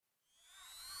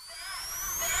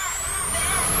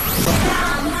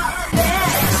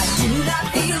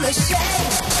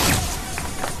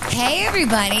Hey,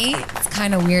 everybody. It's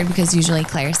kind of weird because usually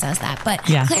Claire says that, but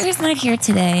Yeah. Claire's not here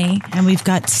today. And we've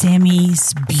got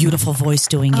Sammy's beautiful voice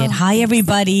doing it. Hi,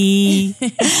 everybody.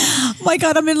 Oh my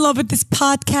God, I'm in love with this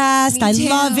podcast. Me I too.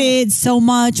 love it so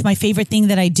much. My favorite thing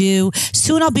that I do.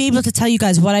 Soon I'll be able to tell you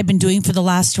guys what I've been doing for the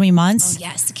last 3 months. Oh,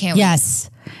 yes. Can't wait. Yes.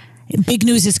 Big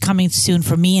news is coming soon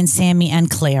for me and Sammy and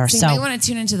Claire. So you may want to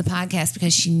tune into the podcast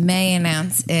because she may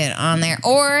announce it on there,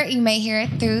 or you may hear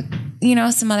it through,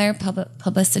 some other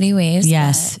publicity ways.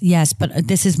 Yes. But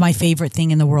this is my favorite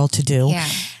thing in the world to do. Yeah.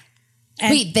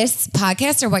 Wait, this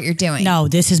podcast or what you're doing? No,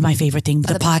 this is my favorite thing.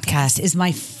 The podcast is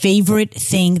my favorite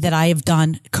thing that I have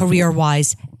done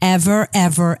career-wise ever.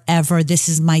 This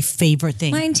is my favorite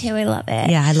thing. Mine too. I love it.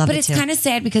 Yeah, I love it too. But it's kind of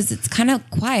sad because it's kind of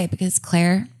quiet because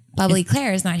Bubbly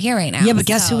Claire is not here right now. Yeah, but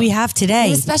guess who we have today? We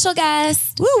have a special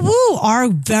guest. Woo woo! Our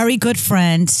very good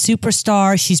friend,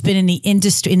 superstar. She's been in the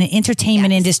industry, in the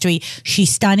entertainment industry.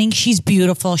 She's stunning. She's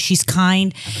beautiful. She's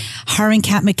kind. Her and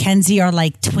Kat McKenzie are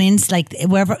like twins. Like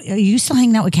wherever. Are you still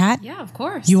hanging out with Kat? Yeah, of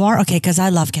course. You are? Okay, because I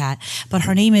love Kat. But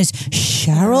her name is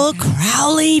Cheryl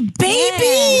Crowley,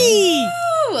 baby. Yeah.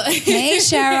 Hey,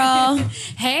 Cheryl.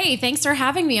 Hey, thanks for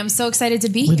having me. I'm so excited to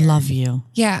be We here. love you.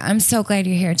 Yeah, I'm so glad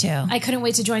you're here too. I couldn't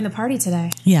wait to join the party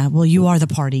today. Yeah, well, you are the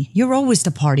party. You're always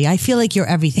the party. I feel like you're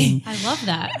everything. I love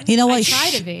that. You know what? I try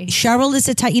to be. Cheryl is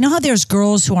the type. You know how there's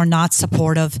girls who are not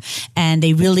supportive and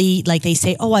they really they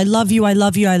say, "Oh, I love you,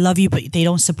 but they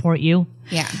don't support you."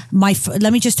 Yeah.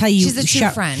 Let me just tell you, She's a true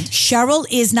friend. Cheryl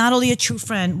is not only a true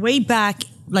friend. Way back,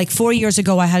 like 4 years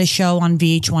ago, I had a show on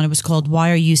VH1. It was called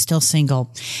 "Why Are You Still Single?"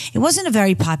 It wasn't a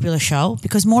very popular show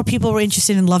because more people were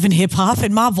interested in love and hip hop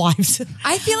and mob wives.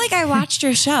 I feel like I watched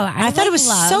your show. I thought it was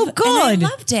so good. And I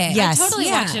loved it. Yes. I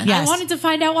totally watched it. Yes. I wanted to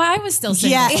find out why I was still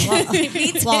single.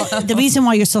 Yeah. Well, the reason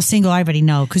why you're still single, I already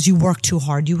know, because you work too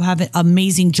hard. You have an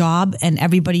amazing job, and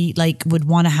everybody would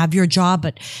want to have your job,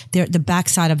 but the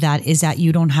backside of that is that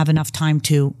you don't have enough time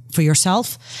for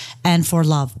yourself and for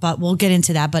love. But we'll get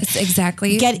into that. But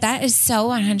exactly. That is so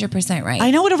 100% right.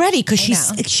 I know it already because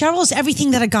Cheryl's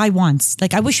everything that a guy wants.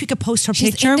 Like, I wish we could post her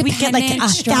picture. We'd get like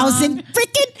 1,000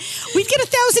 we'd get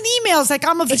 1,000 emails. Like,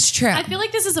 it's true. I feel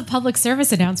like this is a public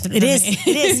service announcement. It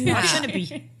is.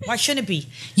 Why shouldn't it be?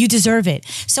 You deserve it.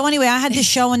 So anyway, I had this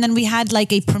show and then we had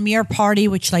like a premiere party,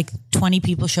 which 20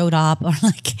 people showed up, or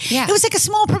it was like a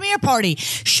small premiere party.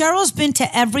 Cheryl's been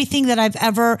to everything that I've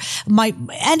ever,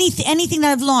 anything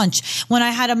that I've launched. When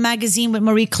I had a magazine with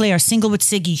Marie Claire, Single with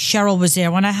Siggy, Cheryl was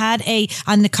there. When I had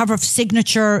on the cover of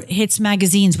Signature Hits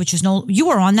magazines, which is you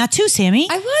were on that too, Sammy.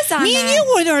 I was on Me that. and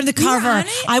you were on the cover. On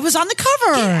it? I was on the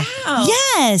cover. Get out.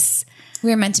 Yes. We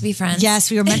were meant to be friends.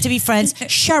 Yes, we were meant to be friends.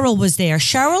 Cheryl was there.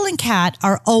 Cheryl and Kat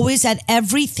are always at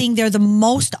everything. They're the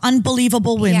most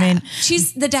unbelievable women. Yeah.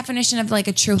 She's the definition of like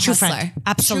a true hustler. Friend.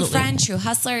 Absolutely. True friend, true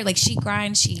hustler. Like she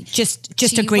grinds. She just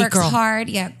a great works girl. hard.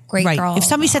 Yeah, great right. girl. If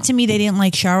somebody said to me they didn't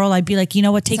like Cheryl, I'd be like, you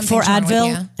know what? Take 4 Something's wrong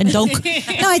with Advil you. and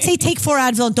don't. No, I'd say take 4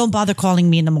 Advil and don't bother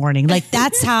calling me in the morning. Like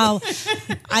that's how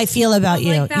I feel about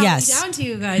you. Yes. Down to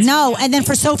you guys. No, and then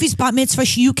for Sophie's bat mitzvah,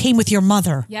 you came with your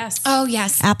mother. Yes. Oh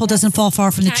yes. Apple doesn't fall far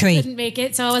from the Kat tree. couldn't make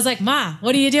it, so I was like, "Ma,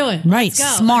 what are you doing? Right. Let's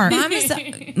go." Smart.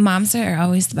 Moms are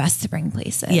always the best to bring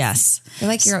places. Yes. They're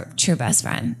like your true best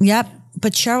friend. Yep.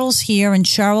 But Cheryl's here, and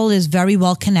Cheryl is very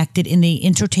well connected in the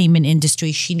entertainment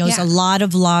industry. She knows a lot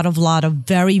of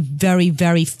very, very,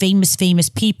 very famous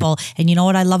people. And you know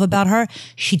what I love about her?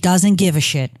 She doesn't give a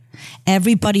shit.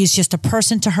 Everybody is just a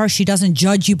person to her. She doesn't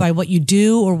judge you by what you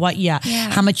do or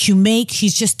how much you make.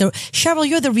 She's just Cheryl,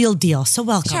 you're the real deal. So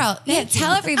welcome. Cheryl,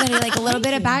 tell everybody a little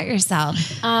bit about yourself.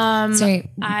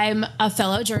 I'm a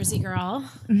fellow Jersey girl,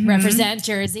 represent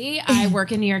Jersey. I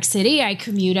work in New York City. I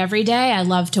commute every day. I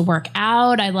love to work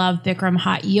out. I love Bikram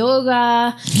hot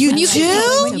yoga. You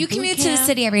do? When you commute to the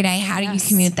city every day, how do you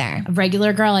commute there? A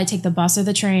regular girl, I take the bus or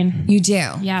the train. You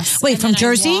do? Yes. Wait, And from then I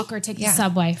Jersey? walk or take the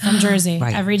subway from Jersey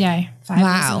every day, 5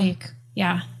 days a week.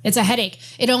 Yeah. It's a headache.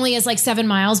 It only is 7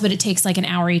 miles, but it takes an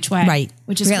hour each way. Right.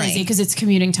 Which is crazy because it's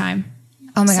commuting time.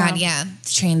 Oh my God, yeah. The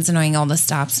train's annoying, all the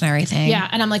stops and everything. Yeah,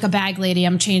 and I'm like a bag lady.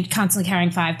 I'm constantly carrying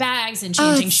 5 bags and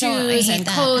changing shoes and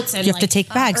coats. And you have to take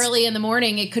bags. Early in the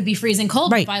morning, it could be freezing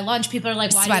cold. Right. But by lunch, people are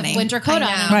like, why do you Sweating. have a winter coat on?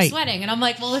 And Right. I'm sweating. And I'm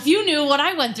like, well, if you knew what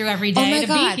I went through every day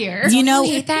be here. You know, I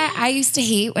hate that. I used to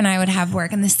hate when I would have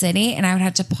work in the city and I would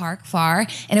have to park far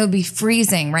and it would be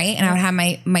freezing, right? And I would have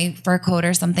my fur coat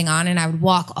or something on and I would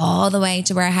walk all the way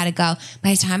to where I had to go.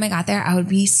 By the time I got there, I would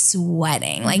be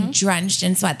sweating, like drenched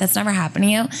in sweat. That's never happened to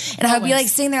you. And I would be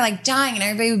sitting there dying and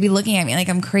everybody would be looking at me like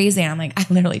I'm crazy. And I'm like, I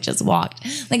literally just walked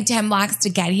 10 blocks to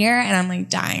get here and I'm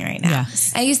dying right now.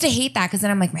 Yes. I used to hate that because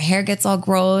then I'm like, my hair gets all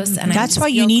gross. And that's why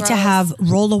you need to have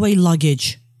rollaway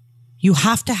luggage. You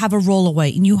have to have a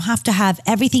rollaway, and you have to have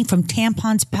everything from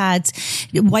tampons, pads,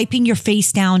 wiping your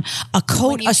face down, a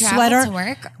coat, a sweater. To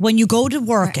work, when you go to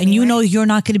work and you know you're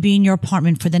not going to be in your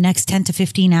apartment for the next 10 to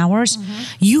 15 hours,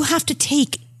 you have to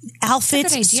take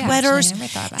outfits, sweaters,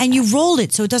 and you roll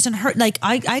it so it doesn't hurt. Like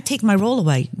I take my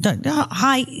rollaway.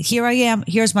 Hi, here I am.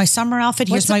 Here's my summer outfit.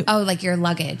 Here's like your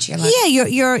luggage. Yeah,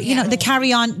 your you know, the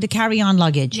carry on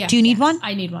luggage. Yeah, do you need one?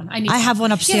 I need one. I have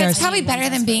one upstairs. Yeah, it's probably better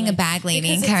than being a bag lady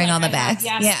and carrying all the bags.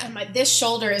 And this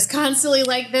shoulder is constantly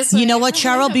like this. You know what,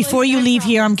 Cheryl? Before you leave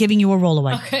here, I'm giving you a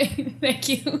rollaway. Okay, thank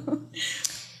you.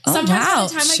 Oh, wow,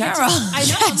 Cheryl. I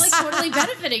know, I'm like totally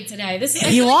benefiting today. This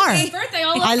is you are. My birthday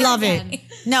all over I love again. it.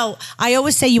 No, I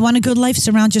always say you want a good life,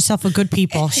 surround yourself with good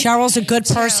people. Cheryl's a good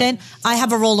person. I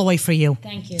have a rollaway for you.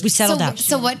 Thank you. We settled out.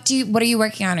 So what are you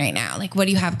working on right now? Like, what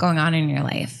do you have going on in your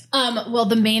life? Well,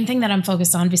 the main thing that I'm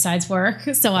focused on besides work,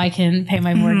 so I can pay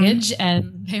my mortgage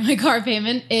and pay my car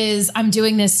payment, is I'm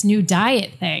doing this new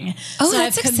diet thing. Oh, so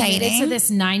that's I've committed exciting. to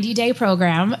this 90-day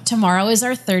program. Tomorrow is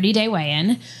our 30-day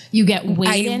weigh-in. You get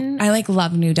weighed in. I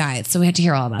love new diets, so we have to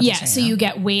hear all about this. Yeah, so you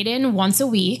get weighed in once a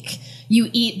week. You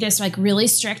eat this like really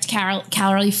strict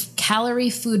calorie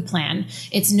food plan.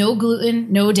 It's no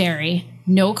gluten, no dairy,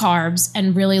 no carbs,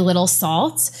 and really little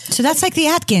salt. So that's like the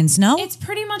Atkins, no? It's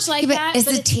pretty much like that. Is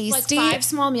but it it's tasty? Like 5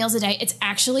 small meals a day. It's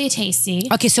actually tasty.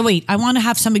 Okay, so wait. I want to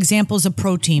have some examples of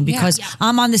protein because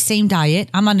I'm on the same diet.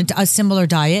 I'm on a similar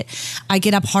diet. I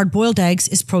get up hard-boiled eggs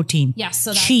is protein. Yes.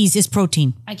 So cheese is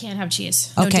protein. I can't have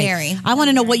cheese. No Okay. dairy. I want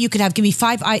to know what you could have. Give me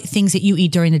 5 things that you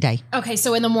eat during the day. Okay,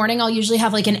 so in the morning, I'll usually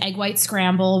have like an egg white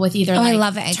scramble with either I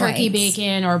love egg turkey whites.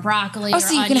 bacon or broccoli. Oh, or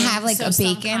so you can onions, have like so a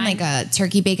some bacon, kind. like a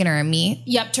turkey bacon or a meat.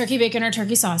 Yep, turkey bacon or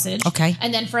turkey sausage. Okay.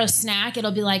 And then for a snack,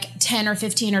 it'll be like 10 or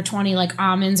 15 or 20 like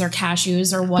almonds or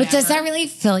cashews or whatever. But does that really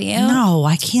fill you? No,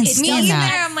 I can't It stand does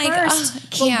that. I'm like, first, oh,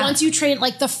 but can't. once you train,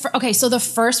 like so the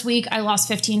first week I lost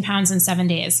 15 pounds in 7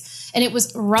 days, and it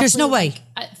was roughly There's no way.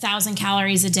 like 1,000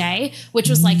 calories a day, which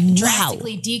was like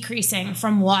drastically decreasing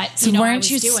from what I weren't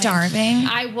was you doing. starving?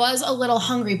 I was a little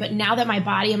hungry, but now that my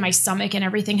body and my stomach and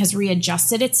everything has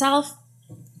readjusted itself,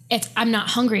 I'm not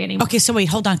hungry anymore. Okay, so wait,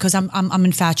 hold on, because I'm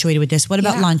infatuated with this. What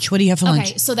about lunch? What do you have for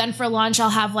lunch? Okay, so then for lunch, I'll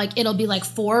have it'll be like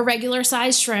 4 regular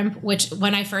sized shrimp, which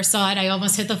when I first saw it, I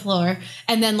almost hit the floor.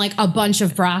 And then like a bunch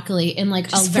of broccoli in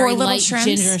like a very light shrimps?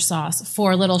 ginger sauce.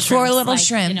 4 little shrimps. 4 little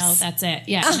shrimps. That's it.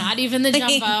 Yeah, not even the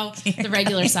jumbo, the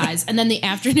regular size. And then the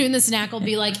afternoon, the snack will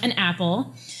be like an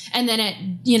apple. And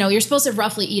then you're supposed to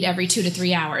roughly eat every 2 to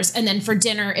 3 hours. And then for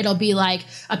dinner, it'll be like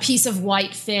a piece of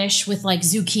white fish with like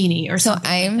zucchini or something.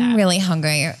 So I'm really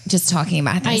hungry just talking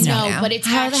about this. I know, now. but it's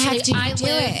how actually, the heck do you I do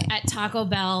live it at Taco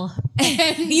Bell.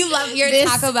 You love your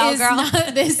Taco Bell girl.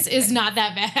 This is not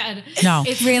that bad. No.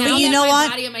 It's really. Now you know that what?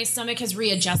 my body and my stomach has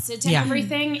readjusted to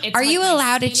everything. It's Are like you my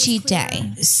allowed a skin is cheat clear.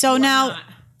 day? So now... Not.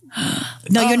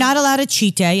 No, you're not allowed a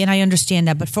cheat day, and I understand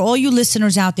that. But for all you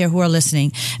listeners out there who are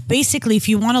listening, basically, if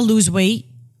you want to lose weight,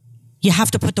 you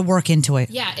have to put the work into it.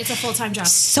 Yeah, it's a full-time job.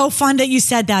 So fun that you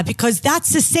said that, because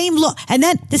that's the same look. And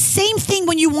then the same thing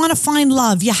when you want to find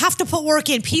love, you have to put work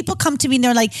in. People come to me and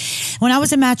they're like, when I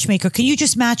was a matchmaker, can you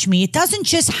just match me? It doesn't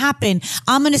just happen.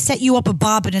 I'm going to set you up a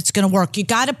bob and it's going to work. You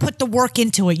got to put the work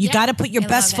into it. You got to put your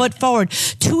best foot forward.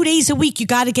 2 days a week, you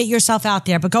got to get yourself out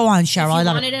there. But go on, Cheryl. If I you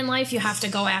love want it. it in life, you have to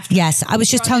go after Yes, it. I was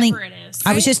just telling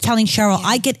Cheryl,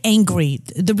 I get angry.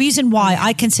 The reason why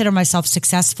I consider myself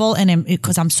successful and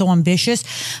because I'm so ambitious,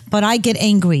 but I get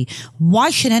angry. Why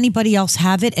should anybody else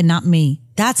have it and not me?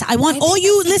 I want all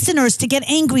you listeners to get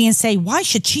angry and say, why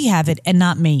should she have it and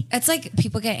not me? It's like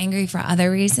people get angry for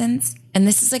other reasons. And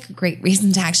this is like a great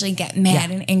reason to actually get mad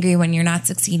and angry when you're not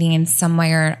succeeding in some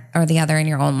way or the other in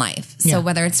your own life. So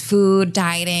whether it's food,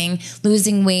 dieting,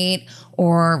 losing weight,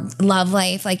 or love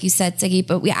life, like you said, Siggy,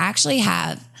 but we actually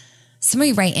have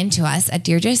somebody write into us at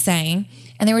Dear Just Saying,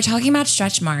 and they were talking about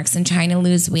stretch marks and trying to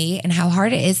lose weight and how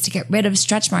hard it is to get rid of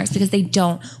stretch marks because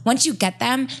once you get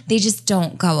them, they just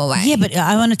don't go away. Yeah, but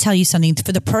I want to tell you something.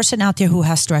 For the person out there who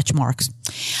has stretch marks,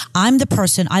 I'm the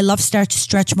person, I love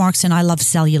stretch marks and I love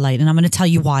cellulite. And I'm going to tell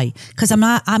you why. Because I'm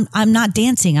not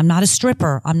dancing. I'm not a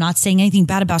stripper. I'm not saying anything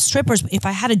bad about strippers. If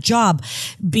I had a job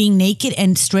being naked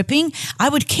and stripping, I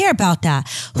would care about that.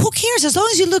 Who cares? As long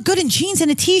as you look good in jeans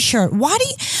and a t-shirt. Why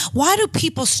do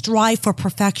people strive for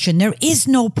perfection? There is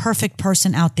no perfect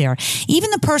person out there.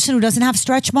 Even the person who doesn't have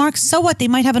stretch marks, so what? They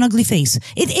might have an ugly face.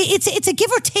 It's a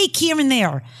give or take here and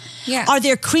there. Yeah. Are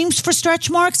there creams for stretch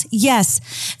marks?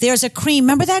 Yes. There's a cream.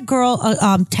 Remember that girl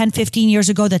 10, 15 years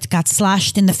ago that got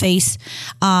slashed in the face?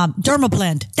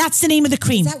 Dermablend. That's the name of the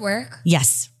cream. Does that work?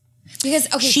 Yes. Because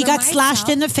she got slashed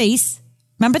in the face.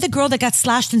 Remember the girl that got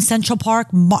slashed in Central Park?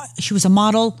 She was a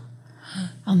model.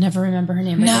 I'll never remember her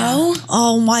name. No.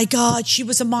 Oh my God, she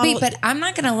was a model. Wait, but I'm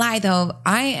not gonna lie though.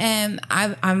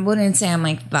 I wouldn't say I'm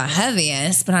like the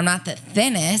heaviest, but I'm not the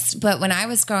thinnest. But when I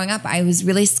was growing up, I was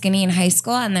really skinny in high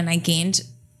school, and then I gained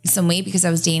some weight because I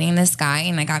was dating this guy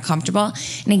and I got comfortable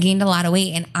and I gained a lot of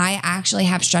weight, and I actually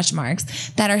have stretch marks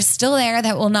that are still there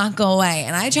that will not go away.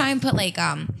 And I try and put like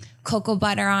cocoa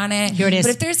butter on it. Here it is.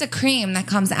 But if there's a cream that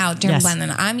comes out during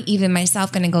blending, I'm even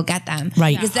myself going to go get them.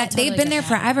 Right. Because they've been there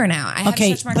forever now. I have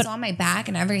stretch marks on my back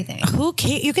and everything. Who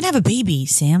cares? You can have a baby,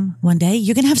 Sam, one day.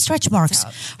 You're going to have stretch marks.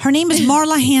 Her name is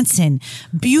Marla Hanson.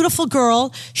 Beautiful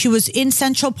girl. She was in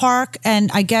Central Park,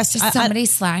 and I guess... Somebody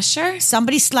slashed her?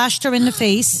 Somebody slashed her in the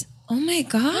face. Oh my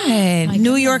God.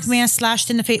 New York man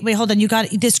slashed in the face. Wait, hold on. You got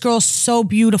this girl's so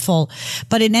beautiful.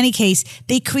 But in any case,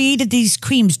 they created these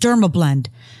creams, Dermablend.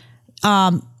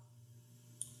 Oh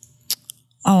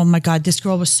my God, this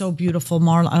girl was so beautiful,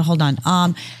 Marla. Hold on.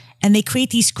 And they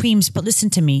create these creams, but listen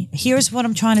to me. Here's what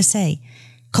I'm trying to say.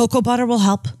 Cocoa butter will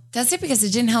help. Does it? Because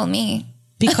it didn't help me.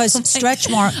 Because stretch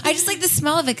mark. I just like the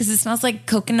smell of it because it smells like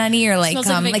coconutty or like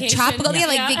tropical. Yeah,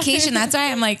 like vacation. That's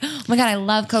why I'm like, oh my God, I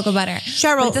love cocoa butter.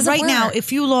 Cheryl, right now,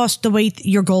 if you lost the weight,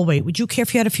 your goal weight, would you care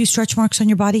if you had a few stretch marks on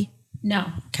your body? No.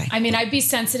 Okay. I mean, I'd be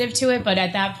sensitive to it, but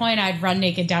at that point, I'd run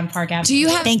naked down Park Avenue. Do you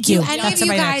have? Thank you. Do any of you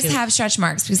guys have stretch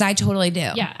marks? Because I totally do.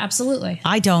 Yeah, absolutely.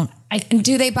 I don't. And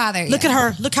do they bother you? Look at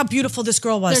her. Look how beautiful this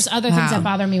girl was. There's other things that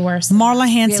bother me worse. Marla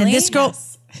Hanson. Really? This girl.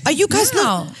 Yes. Are you guys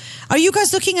Are you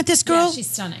guys looking at this girl? Yeah, she's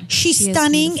stunning. She's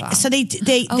stunning. So they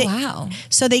wow.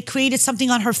 So they created something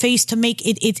on her face to make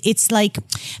it. It's like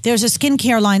there's a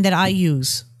skincare line that I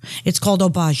use. It's called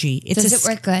Obagi. Does it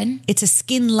work good? It's a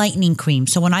skin lightening cream.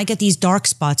 So when I get these dark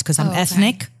spots because I'm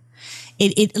ethnic,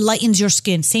 it lightens your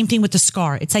skin. Same thing with the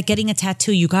scar. It's like getting a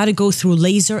tattoo. You got to go through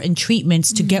laser and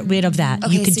treatments to get rid of that.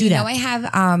 Okay, you can do that. I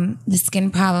have the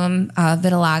skin problem,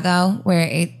 vitiligo,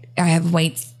 where I have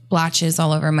white blotches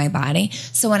all over my body.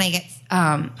 So when I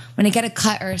get a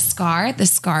cut or a scar, the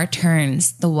scar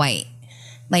turns the white.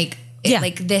 Like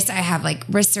this, I have like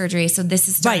wrist surgery, so this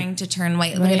is starting to turn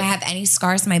white. Like if I have any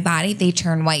scars on my body, they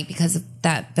turn white because of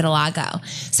that vitiligo.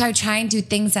 So I try and do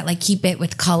things that like keep it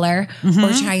with color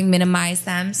or try and minimize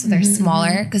them so they're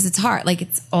smaller because it's hard. Like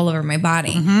it's all over my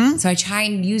body. So I try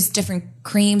and use different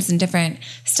creams and different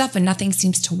stuff, and nothing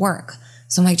seems to work.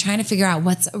 So I'm like trying to figure out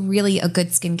what's really a good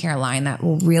skincare line that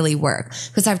will really work.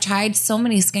 Because I've tried so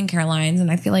many skincare lines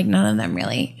and I feel like none of them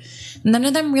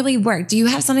really work. Do you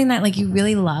have something that like you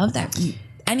really love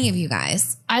any of you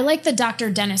guys? I like the Dr.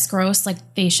 Dennis Gross like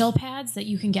facial pads that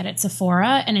you can get at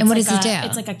Sephora. And what does it do?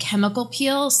 It's like a chemical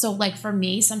peel. So like for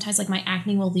me, sometimes like my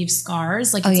acne will leave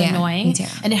scars. Like it's annoying. Me too.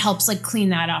 And it helps like clean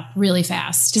that up really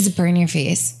fast. Does it burn your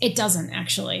face? It doesn't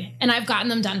actually. And I've gotten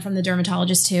them done from the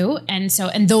dermatologist too. And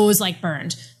those like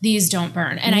burned. These don't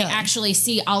burn. And I actually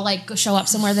I'll like show up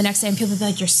somewhere the next day and people will be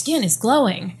like, your skin is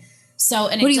glowing. So,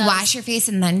 and you wash your face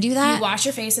and then do that? You wash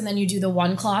your face and then you do the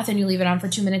one cloth and you leave it on for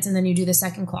 2 minutes and then you do the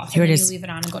second cloth. Here and it then is. You leave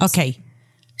it on and go to sleep.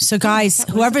 So guys,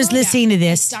 whoever's listening to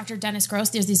this. It's Dr. Dennis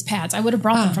Gross. There's these pads. I would have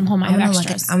brought them from home. I have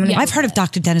extras. I've heard of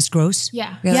Dr. Dennis Gross.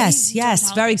 Yeah. Really?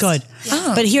 Yes. Very good.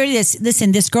 Yeah. But here it is.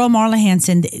 Listen, this girl, Marla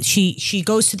Hanson, she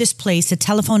goes to this place. The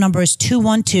telephone number is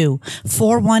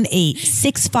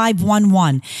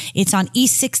 212-418-6511. It's on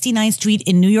East 69th Street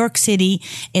in New York City.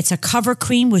 It's a cover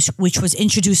cream, which was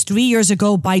introduced 3 years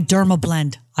ago by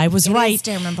Dermablend. I was right. It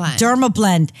is Dermablend.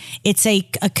 Dermablend. It's a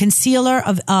concealer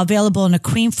available in a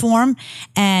cream form,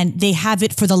 and they have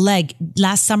it for the leg.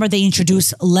 Last summer, they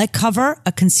introduced leg cover,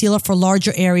 a concealer for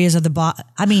larger areas of the body.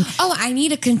 I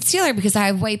need a concealer because I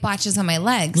have white blotches on my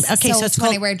legs. Okay, so it's when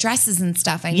called, I wear dresses and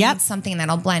stuff, I need something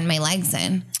that'll blend my legs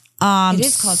in. It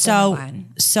is called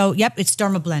Dermablend. So, it's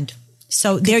Dermablend.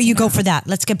 So there you go for that.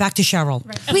 Let's get back to Cheryl.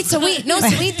 Wait,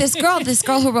 this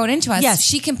girl who wrote into us,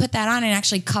 she can put that on and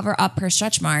actually cover up her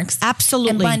stretch marks.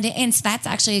 Absolutely. And blend it in. So that's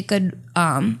actually a good,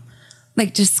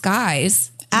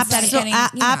 disguise. Absolutely.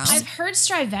 I've heard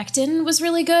Strivectin was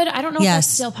really good. I don't know if that's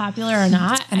still popular or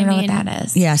not. I don't know what that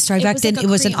is. Yeah, Strivectin. It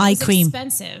was an eye cream.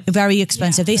 Expensive. Very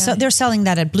expensive. They're selling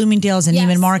that at Bloomingdale's and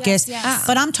Neiman Marcus. Yes.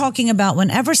 But I'm talking about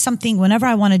whenever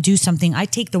I want to do something, I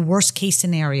take the worst case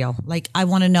scenario. Like I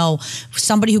want to know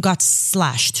somebody who got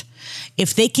slashed.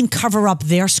 If they can cover up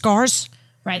their scars,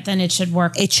 right, then it should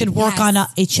work. It should work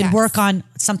work on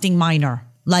something minor.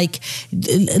 Like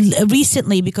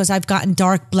recently, because I've gotten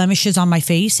dark blemishes on my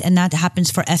face, and that happens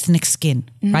for ethnic skin,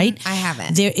 right? I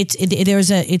haven't.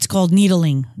 It's called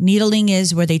needling. Needling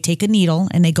is where they take a needle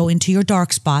and they go into your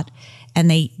dark spot,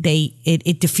 and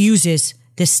it diffuses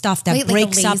this stuff that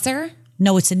breaks like a laser? up.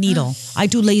 No, it's a needle. I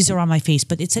do laser on my face,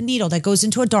 but it's a needle that goes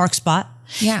into a dark spot.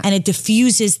 Yeah. And it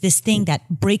diffuses this thing that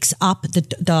breaks up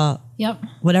the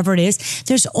whatever it is.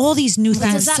 There's all these new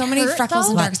things. There's so many freckles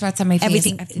and dark spots on my face.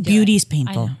 Everything. Beauty is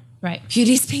painful. Right.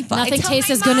 Beauty's painful. Nothing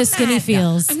tastes as good as skinny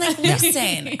feels. I'm like,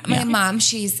 listen, my mom,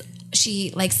 she'd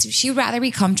rather be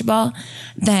comfortable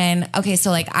than, okay, so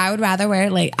like I would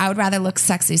rather look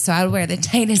sexy. So I would wear the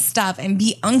tightest stuff and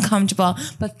be uncomfortable,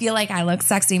 but feel like I look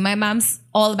sexy. My mom's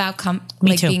all about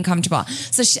being comfortable.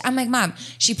 So I'm like, Mom,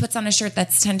 she puts on a shirt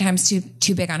that's 10 times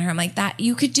too big on her. I'm like, that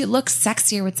you could look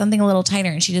sexier with something a little tighter,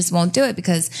 and she just won't do it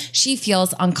because she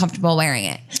feels uncomfortable wearing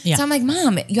it. Yeah. So I'm like,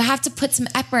 Mom, you have to put some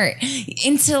effort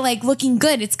into like looking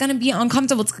good. It's going to be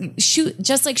uncomfortable.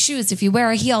 Just like shoes. If you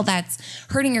wear a heel that's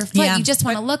hurting your foot, you just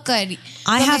want to look good.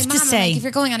 I have to say, like, if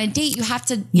you're going on a date, you have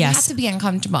to be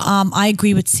uncomfortable. I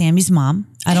agree with Sammy's mom.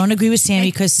 I don't agree with Sammy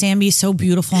because Sammy is so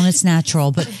beautiful and it's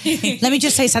natural. But let me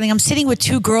just say something. I'm sitting with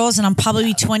two girls and I'm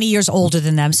probably 20 years older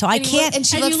than them. So I can't. And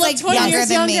she looks like 20 years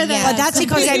younger than But that's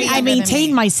because I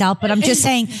maintain myself. But I'm just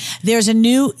saying there's a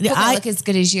new. I look as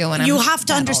good as you. You have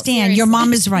to understand. Your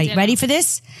mom is right. Ready for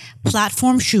this?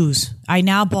 Platform shoes. I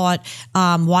now bought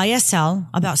YSL.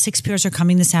 About 6 pairs are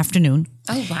coming this afternoon.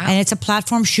 Oh, wow. And it's a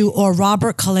platform shoe, or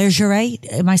Robert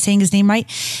Collegeret. Am I saying his name right?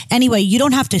 Anyway, you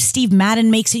don't have to. Steve Madden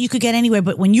makes it. You could get anywhere.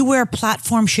 But when you wear a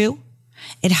platform shoe,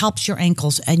 it helps your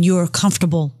ankles and you're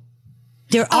comfortable.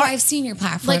 I've seen your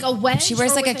platform. Like a wedge. She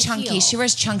wears or like with a chunky. heel? She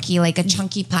wears chunky, like a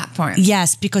chunky platform.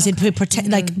 Yes, because it protect.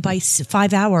 Like by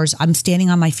 5 hours, I'm standing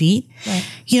on my feet. Right.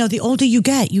 You know, the older you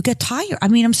get tired. I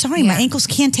mean, I'm sorry, my ankles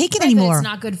can't take it anymore. But it's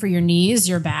not good for your knees,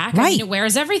 your back. Right. I mean, it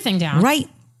wears everything down. Right.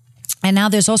 And now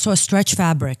there's also a stretch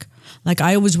fabric. Like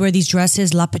I always wear these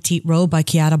dresses, La Petite Robe by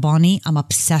Chiara Boni. I'm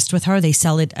obsessed with her. They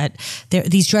sell it at,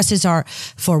 these dresses are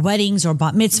for weddings or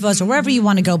bat mitzvahs or wherever you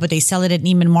want to go, but they sell it at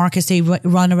Neiman Marcus. They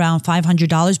run around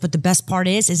 $500. But the best part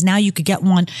is now you could get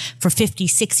one for 50,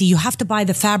 60. You have to buy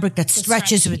the fabric that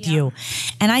stretches with you.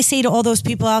 And I say to all those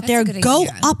people out there, go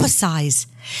up a size.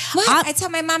 What? I tell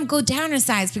my mom, go down a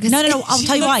size because no, I'll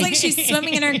tell you why. Like she's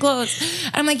swimming in her clothes.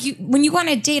 And I'm like, when you go on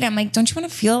a date, I'm like, don't you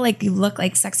want to feel like you look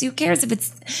like sexy? Who cares if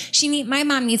it's? My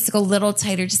mom needs to go a little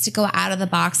tighter just to go out of the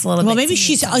box a little bit. Well, maybe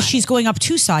she's going up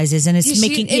 2 sizes and it's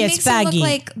making it's baggy. It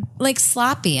makes it look like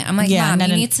sloppy. I'm like, Mom,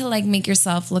 you need to like make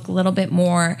yourself look a little bit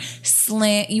more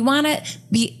slim. You want to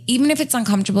be, even if it's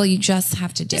uncomfortable, you just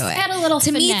have to do it. Add a little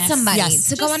to finesse. Meet somebody,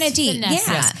 to go on a date. Finesse.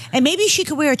 Yeah, Yes. And maybe she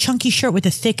could wear a chunky shirt with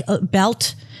a thick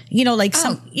belt. You know, like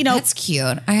that's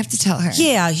cute. I have to tell her.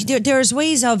 Yeah, there's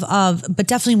ways of, but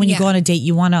definitely when you go on a date,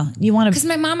 you want to. Because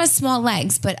my mom has small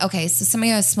legs, but okay, so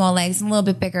somebody who has small legs and a little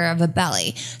bit bigger of a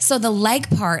belly. So the leg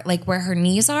part, like where her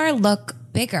knees are, look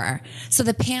bigger. So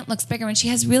the pant looks bigger when she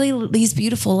has really these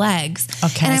beautiful legs.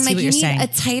 Okay, and I I'm see like, what you you're need saying. a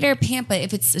tighter pant, but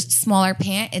if it's a smaller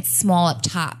pant, it's small up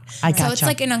top. I gotcha. So it's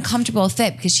like an uncomfortable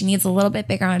fit because she needs a little bit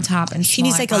bigger on top and she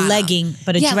needs like bottom. a legging,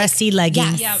 but a dressy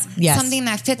legging. Yes. Something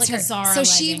that fits Like her. a Zara so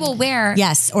she legging. will wear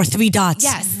or 3 dots.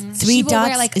 Yes, 3 she will dots.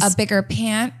 wear like a bigger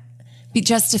pant.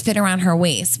 Just to fit around her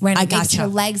waist, when it makes her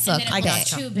legs look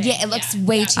too big. Yeah, it looks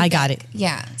way too. I big. got it.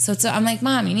 Yeah, so I'm like,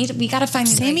 Mom, we got to find.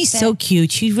 Sammy's so cute.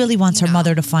 She really wants her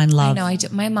mother to find love. I know. I do.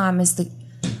 My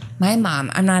mom.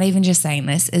 I'm not even just saying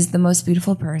this. Is the most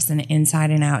beautiful person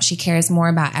inside and out. She cares more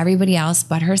about everybody else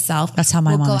but herself. That's how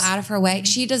my mom will is. go out of her way.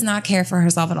 She does not care for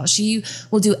herself at all. She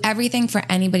will do everything for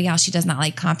anybody else. She does not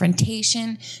like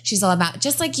confrontation. She's all about,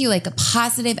 just like you, like a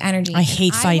positive energy. I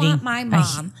hate fighting. I want my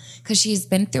mom, because she's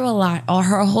been through a lot. All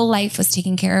her whole life was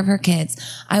taking care of her kids.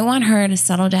 I want her to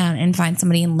settle down and find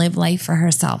somebody and live life for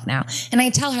herself now. And I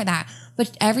tell her that.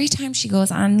 But every time she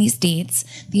goes on these dates,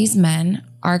 these men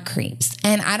are creeps.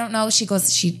 And I don't know, she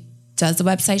does the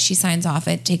website, she signs off,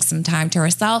 it takes some time to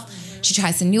herself. She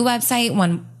tries a new website,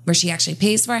 one where she actually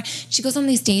pays for it. She goes on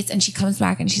these dates and she comes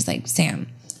back and she's like, Sam,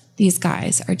 these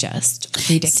guys are just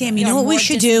ridiculous. Sam, you know what we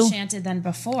should do? Disenchanted than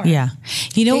before. Yeah.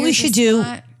 You know what we should do?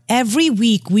 Every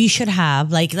week we should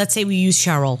have, like, let's say we use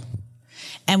Cheryl.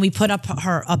 And we put up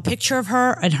a picture of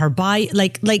her and her bio,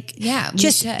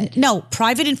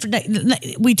 private.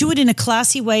 We do it in a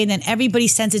classy way, and then everybody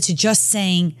sends it to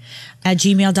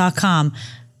justsaying@gmail.com.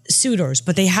 Suitors,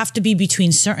 but they have to be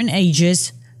between certain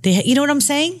ages. You know what I'm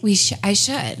saying? I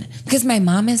should, because my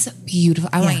mom is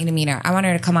beautiful. I want you to meet her. I want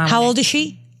her to come on. How old is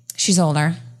she? She's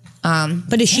older.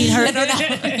 But is she in her?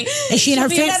 Is she in her?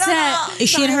 Is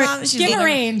she in her? Give a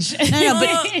range. No.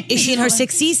 But is she in her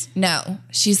 60s? No,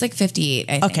 she's like 58.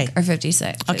 I think, or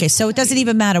 56. Okay, so it doesn't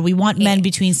even matter. We want men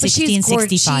between 60 and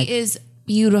 65. She is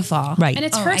beautiful, right? And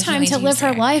it's her time to live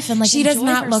her life and like she does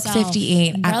not look herself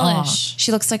 58 at all. Relish.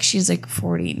 She looks like she's like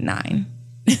 49.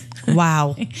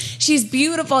 Wow. She's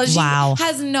beautiful. She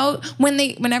has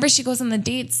whenever she goes on the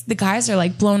dates, the guys are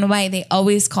like blown away. They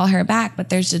always call her back, but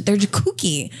they're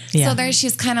kooky. Yeah. So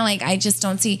she's kind of like, I just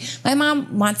don't see. My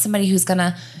mom wants somebody who's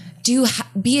gonna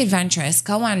be adventurous,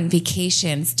 go on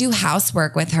vacations, do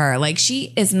housework with her. Like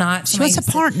she is not. She wants a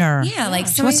partner. Yeah, like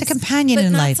she wants a companion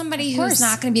in life. Somebody who's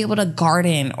not going to be able to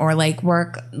garden or like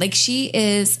work. Like she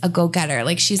is a go getter.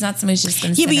 Like she's not somebody who's just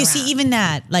going to. Yeah, but you see, even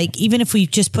that, like even if we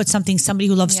just put somebody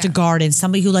who loves to garden,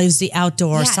 somebody who loves the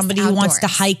outdoors, somebody who wants to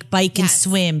hike, bike, and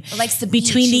swim. Likes the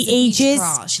between beach. the ages.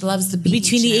 She loves the beach.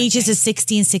 Between the ages of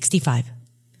 60 and 65.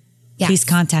 Yes. Please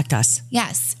contact us.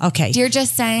 Yes. Okay. Dear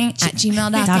Just Saying at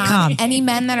gmail.com. Any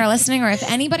men that are listening, or if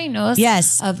anybody knows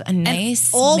of a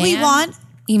nice we want,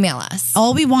 email us.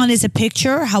 All we want is a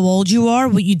picture, how old you are,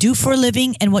 what you do for a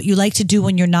living, and what you like to do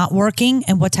when you're not working,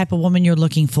 and what type of woman you're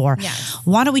looking for. Yes.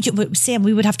 Why don't we, Sam,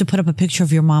 we would have to put up a picture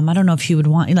of your mom. I don't know if she would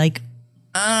want, like...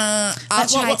 I'll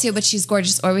try to, but she's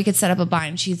gorgeous. Or we could set up a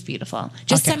bind. She's beautiful.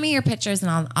 Just send me your pictures and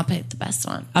I'll pick the best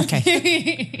one. Okay.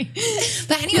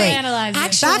 But anyway,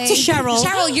 actually, back to Cheryl.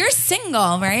 Cheryl, you're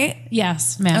single, right?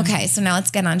 Yes, ma'am. Okay, so now let's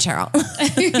get on Cheryl.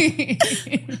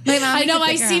 My mom, I know.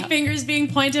 I see fingers being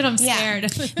pointed. I'm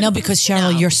scared. No, because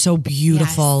Cheryl, you're so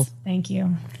beautiful. Yes, thank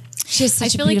you. She has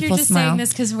such I feel a like beautiful you're just smile. saying this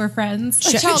because we're friends.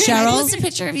 Cheryl, can I post a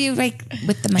picture of you like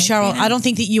with the mic? Cheryl, I don't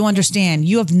think that you understand.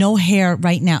 You have no hair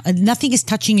right now. Nothing is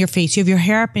touching your face. You have your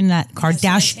hair up in that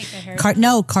Kardashian.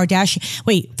 Kardashian.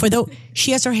 Wait,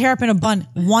 she has her hair up in a bun.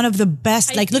 One of the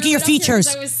best. Look at your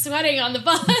features. I was sweating on the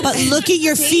bun. But look at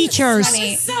your features.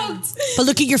 I was soaked. But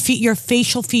look at your feet. Your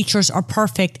facial features are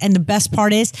perfect. And the best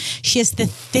part is she has the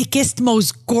thickest,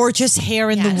 most gorgeous hair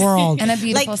in the world. And a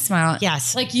beautiful smile.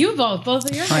 Yes. Like you both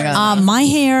of your hair. My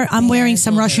hair, I'm wearing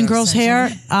some Russian girl's hair.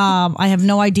 I have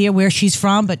no idea where she's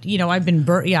from, but I've been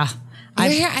Your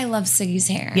hair, I love Siggy's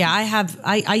hair. Yeah,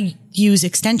 I use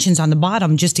extensions on the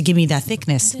bottom just to give me that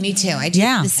thickness. Me too. I do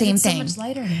the same thing. So much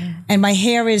lighter now. And my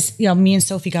hair is, me and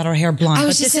Sophie got our hair blonde. I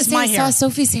was but just this is my hair. I saw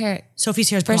Sophie's hair. Sophie's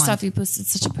hair is blonde. First off, you posted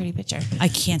such a pretty picture. I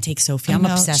can't take Sophie. I'm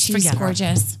obsessed. She's Forget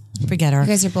gorgeous. Her. Forget her. You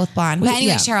guys are both blonde. But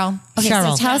anyway, Cheryl. Okay,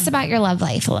 Cheryl. so tell us about your love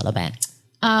life a little bit.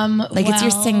 It's you're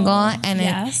single,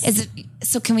 and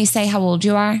so can we say how old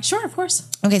you are? Sure, of course.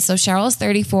 Okay, so Cheryl's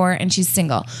 34 and she's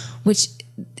single, which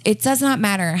it does not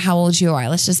matter how old you are.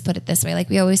 Let's just put it this way, like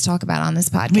we always talk about on this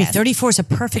podcast. Wait, 34 is a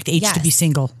perfect age to be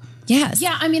single. Yes.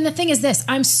 Yeah, I mean, the thing is this.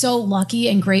 I'm so lucky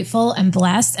and grateful and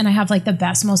blessed, and I have like the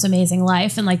best, most amazing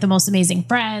life and like the most amazing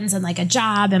friends and like a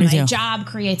job, and my job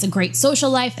creates a great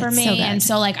social life for me. And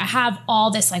so like I have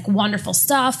all this like wonderful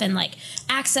stuff and like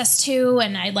access to,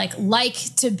 and I like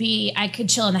I could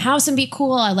chill in the house and be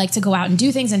cool. I like to go out and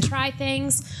do things and try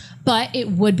things. But it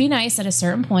would be nice at a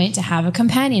certain point to have a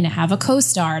companion, to have a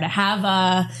co-star, to have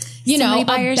a, a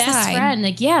best friend,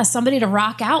 like, somebody to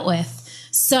rock out with.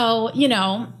 So,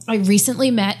 I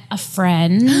recently met a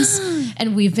friend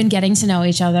and we've been getting to know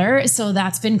each other. So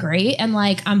that's been great. And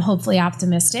like, I'm hopefully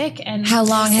optimistic. And how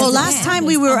long has it been? Last time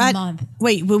we were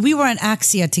we were in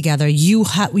Axia together. You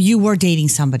were dating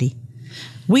somebody.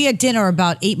 We had dinner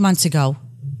about 8 months ago.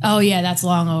 Oh yeah, that's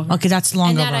long over. Okay, that's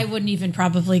long over. And that I wouldn't even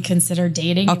probably consider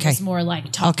dating. Okay. It was more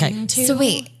like talking to. So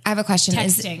wait, I have a question.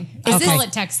 Texting. I call it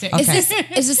texting.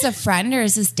 Okay. Is this a friend or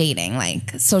is this dating?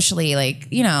 Like socially, like,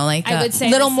 I would say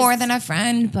a little more than a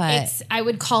friend, but I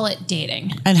would call it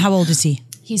dating. And how old is he?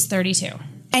 He's 32.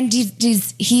 And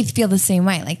does he feel the same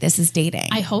way? Like this is dating?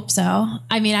 I hope so.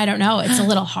 I mean, I don't know. It's a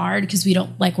little hard because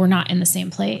we're not in the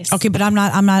same place. Okay, but I'm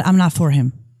not for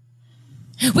him.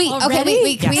 Wait, okay,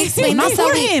 wait. Can we explain not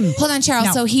for him. Hold on, Cheryl.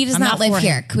 No, so he does not live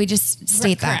here. Him. Can we just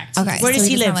state Correct. that? Okay. Where does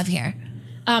he does live? Not live here.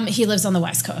 He lives on the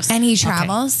West Coast. And he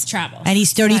travels? Travels. And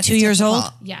he's 32 years old?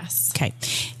 Yes. Okay.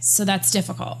 So that's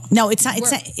difficult. No, it's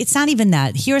not even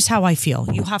that. Here's how I feel.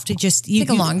 You have to just... It's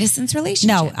like a long distance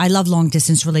relationship. No, I love long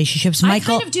distance relationships.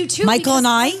 Michael, I kind of do too. Michael and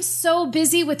I'm so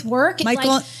busy with work.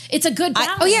 It's a good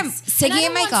balance. Siggy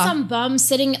and Michael. Want some bum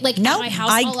sitting at my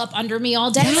house all up under me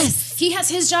all day. Yes. He has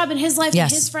his job and his life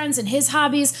and his friends and his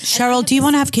hobbies. Cheryl, do you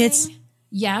want to have kids?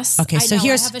 Yes. Okay, so I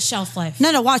have a shelf life.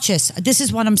 No, watch this. This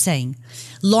is what I'm saying.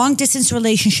 Long distance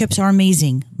relationships are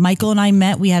amazing. Michael and I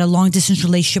met. We had a long distance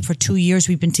relationship for 2 years.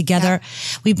 We've been together.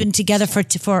 Yeah. We've been together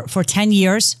for 10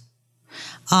 years.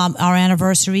 Our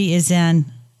anniversary is in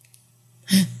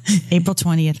April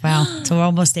 20th. Wow. So we're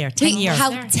almost there. 10 years.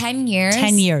 10 years?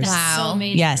 10 years. Wow. So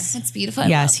yes. That's beautiful.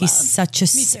 Yes. He's such a...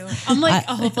 Me too. I'm like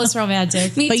a hopeless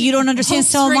romantic. But you don't understand.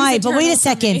 So am I. But wait a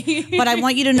second. But I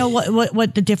want you to know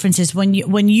what the difference is. When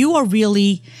you are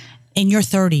really in your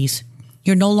 30s,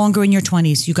 you're no longer in your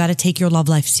 20s. You got to take your love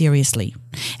life seriously.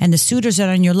 and the suitors that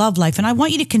are in your love life. And I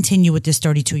want you to continue with this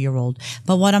 32-year-old.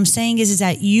 But what I'm saying is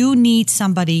that you need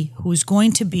somebody who's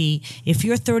going to be, if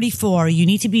you're 34, you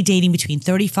need to be dating between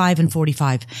 35 and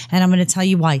 45. And I'm going to tell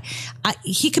you why.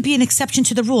 He could be an exception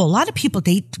to the rule. A lot of people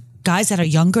date guys that are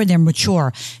younger, they're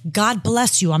mature. God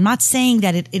bless you. I'm not saying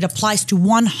that it applies to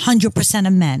 100%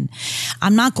 of men.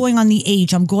 I'm not going on the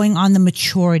age. I'm going on the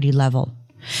maturity level.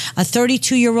 A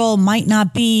 32-year-old might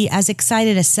not be as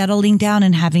excited as settling down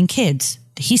and having kids.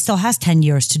 He still has 10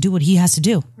 years to do what he has to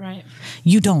do. Right.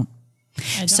 You don't.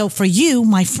 So for you,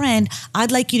 my friend,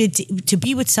 I'd like you to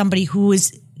be with somebody who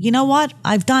is, you know what?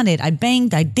 I've done it. I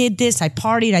banged. I did this. I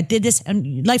partied. I did this.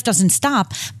 And life doesn't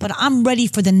stop. But I'm ready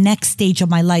for the next stage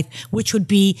of my life, which would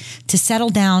be to settle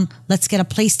down. Let's get a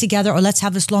place together, or let's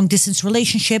have this long distance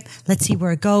relationship. Let's see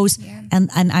where it goes. Yeah. And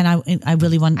I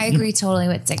really want. I agree totally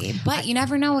with Ziggy, but you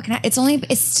never know what can. It's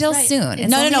still soon.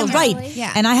 It's no, right?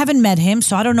 Yeah. And I haven't met him,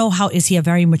 so I don't know how. Is he a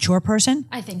very mature person?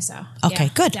 I think so. Okay,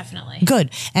 yeah, good, definitely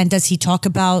good. And does he talk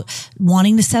about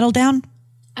wanting to settle down?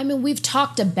 I mean, we've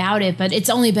talked about it, but it's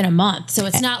only been a month. So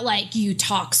it's not like you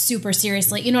talk super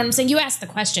seriously. You know what I'm saying? You ask the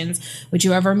questions. Would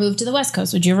you ever move to the West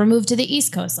Coast? Would you ever move to the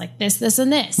East Coast? Like this,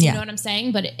 and this. You know what I'm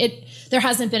saying? But there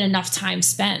hasn't been enough time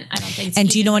spent, I don't think. And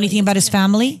do you know anything about his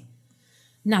family?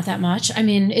 Not that much. I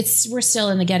mean, we're still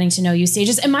in the getting to know you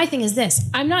stages. And my thing is this,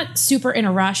 I'm not super in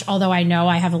a rush, although I know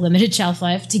I have a limited shelf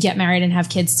life to get married and have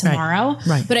kids tomorrow.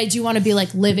 Right. But I do want to be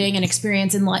like living and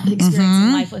experiencing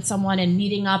life with someone and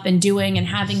meeting up and doing and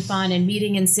having fun and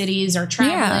meeting in cities or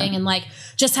traveling and like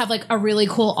just have like a really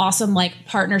cool, awesome like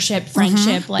partnership,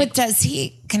 friendship. Like, but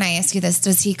can I ask you this?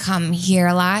 Does he come here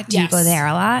a lot? Do you go there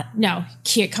a lot? No,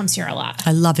 he comes here a lot.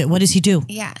 I love it. What does he do?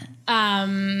 Yeah.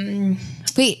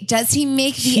 Wait, does he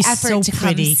make the effort to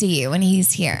come see you when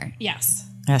he's here? Yes.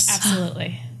 Yes.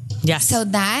 Absolutely. Yes. So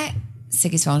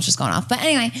Siggy's phone's just going off. But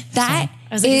anyway, that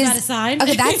is that a sign?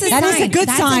 Okay, that's a sign. That is a good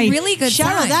sign. That's a really good sign.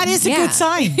 Cheryl, that is a good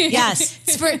sign. Yes.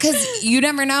 Because you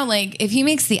never know, like, if he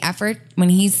makes the effort when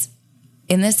he's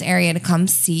in this area to come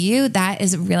see you, that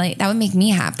would make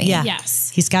me happy. Yeah.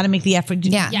 Yes. He's got to make the effort.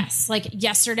 Yeah. Yes. Like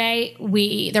yesterday,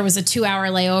 there was a 2-hour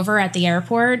layover at the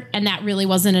airport, and that really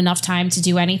wasn't enough time to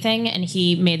do anything. And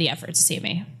he made the effort to see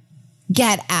me.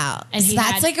 Get out. And so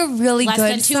that's like a really less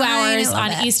good than 2 sign. hours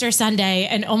on Easter Sunday,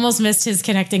 and almost missed his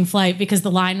connecting flight because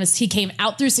the line was, he came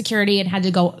out through security and had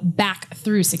to go back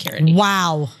through security.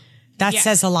 Wow. That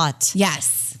says a lot.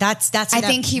 Yes. That's. I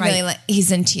think he really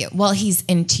he's into you. Well, he's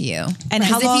into you. And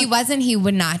how long, if he wasn't, he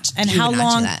would not. And how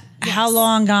long? How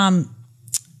long?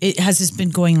 Has this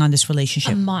been going on, this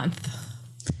relationship? A month.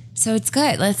 So it's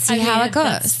good. Let's see how it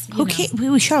goes. Okay,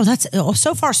 Cheryl, that's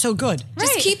so far so good.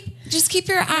 Right. Just keep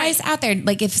your eyes out there.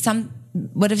 Like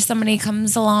what if somebody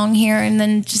comes along here and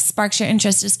then just sparks your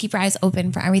interest? Just keep your eyes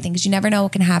open for everything, because you never know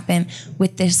what can happen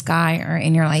with this guy or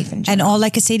in your life in general. And all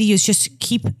I can say to you is just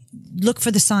look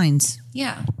for the signs.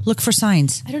 Yeah. Look for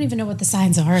signs. I don't even know what the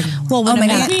signs are anymore. Well, God.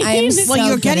 I am so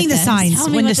you're getting the signs.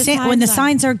 When the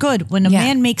signs are good, when a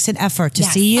man makes an effort to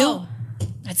see you,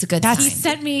 that's a good sign. He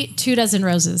sent me 24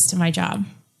 roses to my job.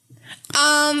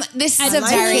 This is a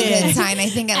very good sign. I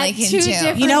think I like him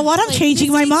too. You know what? I'm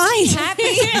changing my mind. Happy.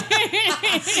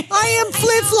 I am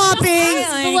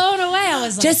flip-flopping. Blown away. I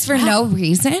was like, just for no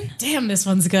reason. Damn, this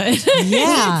one's good.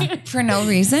 Yeah. For no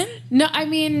reason. No, I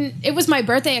mean, it was my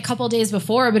birthday a couple days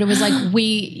before, but it was like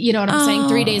you know what I'm saying?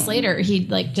 3 days later, he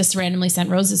like just randomly sent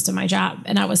roses to my job.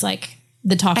 And I was like,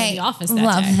 the talk of the office that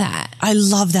love day. that. I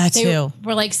love that too.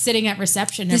 We're like sitting at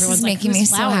reception. This everyone's is like, making me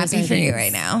so happy for these? you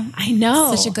right now. I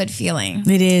know. Such a good feeling.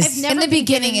 It is. In the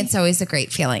beginning, it's always a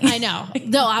great feeling. I know.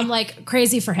 No, I'm like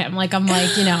crazy for him. Like, I'm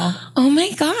like, you know. Oh my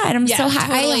God. I'm so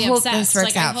happy. Totally I hope obsessed. this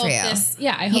works out for you.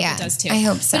 I hope it does too. I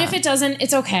hope so. But if it doesn't,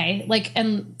 it's okay. Like,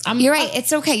 and You're right.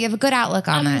 It's okay. You have a good outlook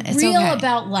on that. It's real okay.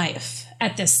 about life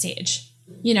at this stage,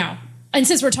 you know. And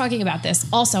since we're talking about this,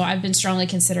 also, I've been strongly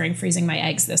considering freezing my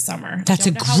eggs this summer. That's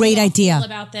a great idea.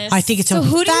 About this. I think it's a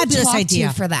who do you fabulous talk idea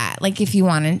to for that. Like, if you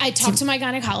wanted, I talked to my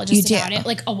gynecologist about it,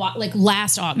 like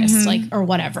last August, like or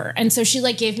whatever. And so she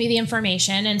like gave me the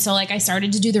information, and so like I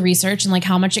started to do the research and like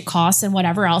how much it costs and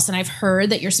whatever else. And I've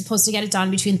heard that you're supposed to get it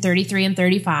done between 33 and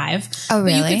 35. Oh,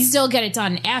 really? But you could still get it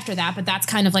done after that, but that's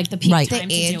kind of like the peak time to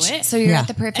do it. So you're at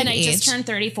the perfect and I age. just turned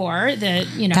 34.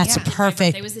 That's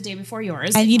perfect. It was the day before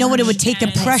yours. And you know what? It would take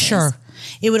the pressure.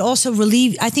 It would also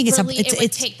relieve. I think it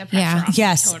would take the pressure off.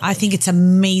 Yes, totally. I think it's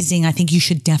amazing. I think you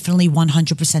should definitely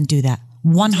 100% do that.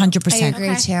 100%. I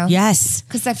agree too. Yes,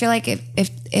 because I feel like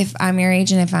if I'm your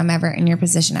age and if I'm ever in your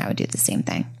position, I would do the same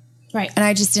thing. Right. And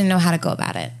I just didn't know how to go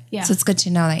about it. Yeah. So it's good to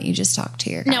know that you just talk to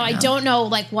your guy. No, I don't know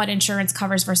like what insurance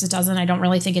covers versus doesn't. I don't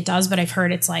really think it does, but I've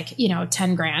heard it's like, you know,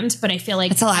 10 grand. But I feel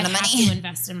like it's a lot of I have money to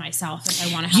invest in myself if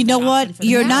I want to have You know that what? option for the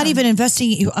You're future. not even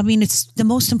investing. I mean, it's the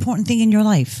most important thing in your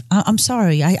life. I'm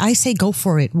sorry. I say go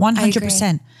for it.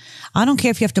 100%. I don't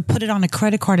care if you have to put it on a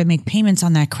credit card and make payments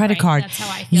on that credit card. That's how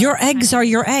I feel. Your eggs are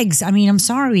your eggs. I mean, I'm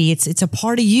sorry. It's a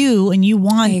part of you, and you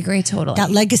want I agree totally.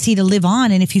 that legacy to live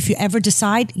on. And if you ever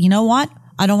decide, you know what?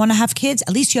 I don't want to have kids.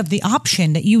 At least you have the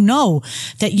option that you know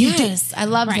that you do. Yes, I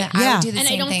love that. Yeah. I would do the And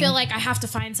same I don't thing. feel like I have to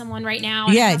find someone right now.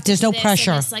 and I Yeah, have to there's do no this and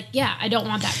pressure. this. Like, yeah, I don't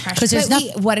want that pressure. 'Cause there's But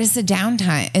wait, what is the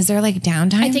downtime? Is there like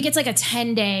downtime? I think it's like a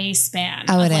 10-day span.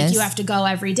 Oh, of, it like, is? You have to go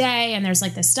every day, and there's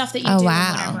like this stuff that you Oh, do wow.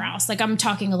 and whatever else. Like, I'm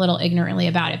talking a little ignorantly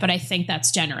about it, but I think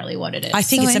that's generally what it is. I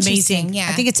think So it's amazing. interesting, yeah.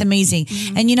 I think it's amazing.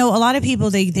 And you know, a lot of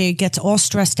people, they get all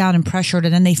stressed out and pressured,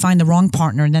 and then they find the wrong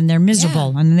partner, and then they're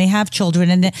miserable, and then they have children,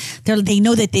 and they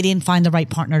know that they didn't find the right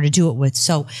partner to do it with.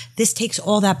 So this takes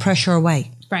all that pressure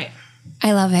away. right.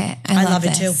 I love it. I love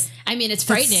it this. too. I mean, it's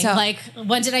frightening. so- Like,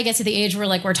 when did I get to the age where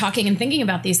like we're talking and thinking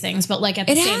about these things? But like at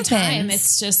the It same time, happens.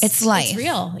 it's just It's life. It's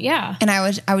real. Yeah. And I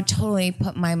would totally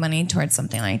put my money towards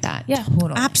something like that. Yeah.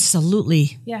 Totally.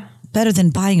 Absolutely. Yeah. Better than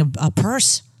buying a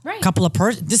purse. Right. Couple of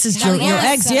purse. This is your Yes,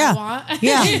 eggs. that I Yeah. want.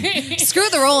 Yeah. Screw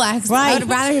the Rolex. Right. I would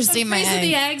rather see my Price of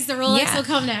the eggs, the Rolex Yeah. will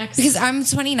come next. Because I'm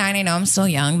 29, I know I'm still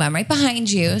young, but I'm right behind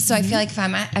you. So I feel like if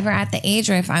I'm ever at the age,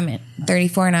 or if I'm at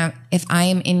 34 and if I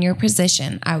am in your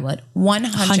position, I would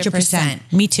 100%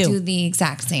 Me too. do the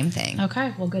exact same thing.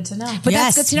 Okay, well, good to know. But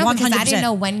Yes, that's good to know because I 100%. didn't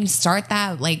know when you start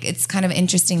that. Like, it's kind of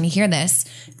interesting to hear this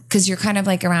because you're kind of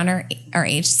like around our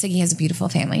age. Siggy has a beautiful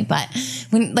family, but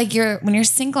when you're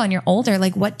single and you're older,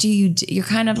 like, what do you do? You're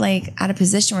kind of like at a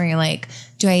position where you're like,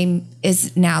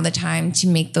 is now the time to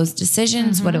make those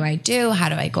decisions? What do I do? How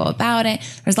do I go about it?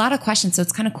 There's a lot of questions. So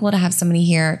it's kind of cool to have somebody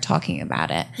here talking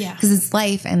about it. Yeah. Because it's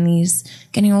life, and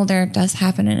getting older does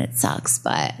happen, and it sucks.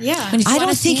 But Yeah. when you I want don't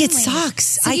a think it family-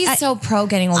 sucks. Siggy's so pro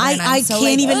getting older. and I'm I so can't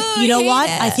like, even, "Ugh, you know I hate what?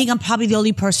 it." I think I'm probably the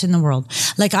only person in the world.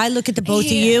 Like, I look at the both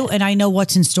of you and I know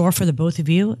what's in store for the both of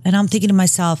you. And I'm thinking to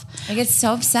myself, I get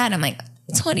so upset. I'm like,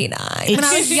 29. When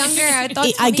I was younger, I thought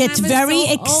I get 29 was very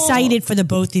so excited old. for the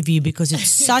both of you because it's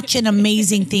such an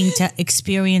amazing thing to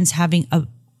experience having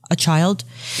a child.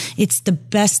 It's the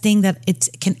best thing that it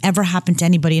can ever happen to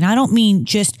anybody. And I don't mean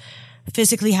just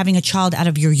physically having a child out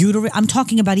of your uterus. I'm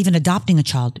talking about even adopting a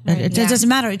child. It yeah. doesn't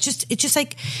matter. It's just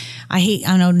like, I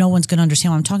know no one's going to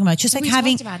understand what I'm talking about. It's just like We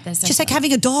having, talked about this, I just like thought.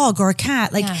 having a dog or a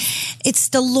cat. Like, it's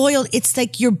the loyal, it's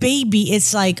like your baby.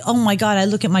 It's like, oh my God, I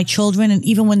look at my children, and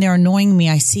even when they're annoying me,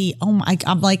 I see, I'm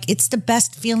like, it's the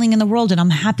best feeling in the world. And I'm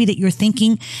happy that you're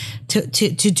thinking to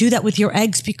do that with your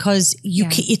eggs, because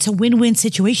it's a win-win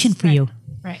situation for you.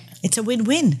 Right. It's a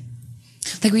win-win.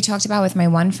 Like we talked about with my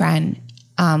one friend,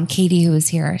 Katie, who was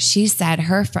here. She said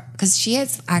because she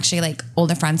has actually like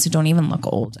older friends who don't even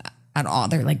look old at all.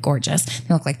 They're like gorgeous.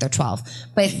 They look like they're 12,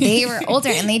 but they were older,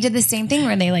 and they did the same thing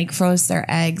where they like froze their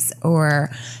eggs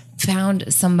or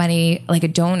found somebody like a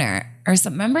donor or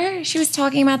something. Remember she was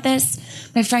talking about this?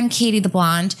 My friend Katie, the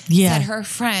blonde, said her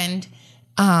friend,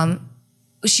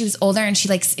 she was older, and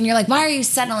and you're like, why are you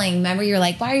settling? Remember, you're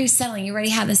like, why are you settling? You already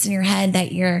have this in your head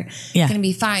that you're going to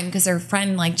be fine, because her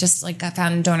friend just got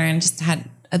found a donor and just had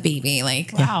a baby,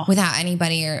 without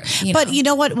anybody But you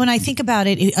know what? When I think about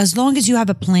it, as long as you have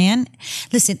a plan,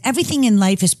 listen, everything in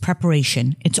life is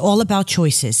preparation. It's all about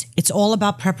choices. It's all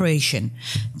about preparation.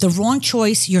 The wrong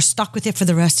choice, you're stuck with it for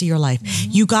the rest of your life.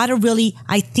 Mm-hmm. You got to really,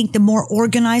 I think the more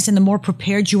organized and the more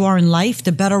prepared you are in life,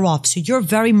 the better off. So you're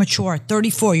very mature. At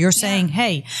 34, you're saying,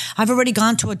 hey, I've already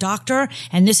gone to a doctor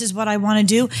and this is what I want to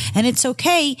do. And it's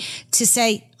okay to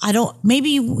say, maybe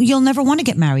you'll never want to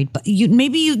get married, but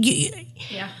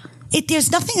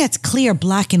there's nothing that's clear,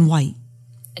 black and white.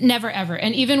 Never ever.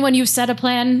 And even when you set a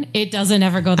plan, it doesn't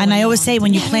ever go the way And I you always want say, it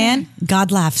when to. you plan,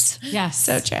 God laughs. Yes.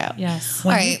 So true. Yes.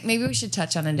 All right, maybe we should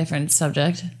touch on a different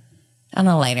subject. On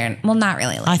a lighter, well, not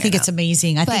really. I think it's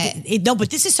amazing. But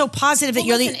this is so positive that Well,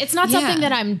 you're. listen, it's not something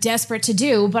that I'm desperate to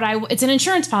do, but it's an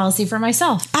insurance policy for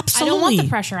myself. Absolutely. I don't want the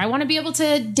pressure. I want to be able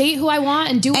to date who I want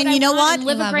and do what I want and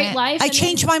live a great life. I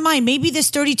changed my mind. Maybe this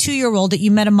 32-year-old that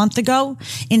you met a month ago,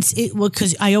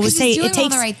 because I always say it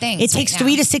takes the right things it takes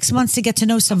 3 to 6 months to get to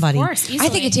know somebody. Of course, easily. I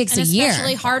think it takes and a year.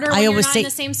 especially harder when I you're always not say in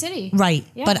the same city. Right,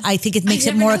 Yeah. but I think it makes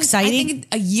it more exciting. I think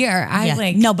a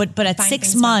year. No, but at find 6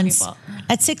 things about months, people.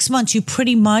 At 6 months, you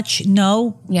pretty much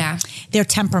know their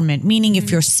temperament. Meaning,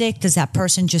 if you're sick, does that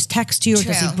person just text you, or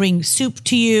does he bring soup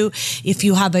to you? If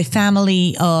you have a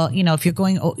family, if you're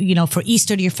going, for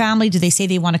Easter to your family, do they say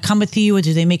they want to come with you, or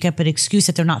do they make up an excuse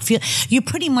that they're not feeling? You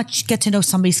pretty much get to know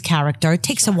somebody's character. It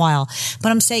takes a while,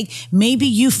 but I'm saying maybe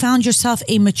you found yourself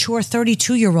a mature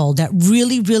 32-year-old that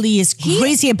really, really is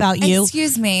crazy about you.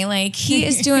 Excuse me, like he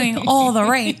is doing all the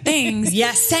right things.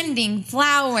 Yes, sending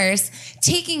flowers,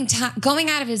 taking time, going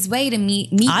out of his way to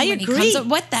meet me when he comes up.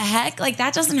 What the heck? Like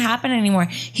that doesn't happen anymore.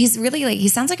 He's really he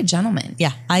sounds like a gentleman.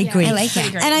 Yeah, I agree. I like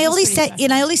it. And I only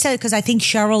said it because I think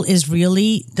Cheryl is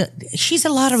really she's a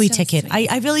lottery ticket.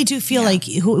 I really do feel like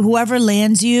whoever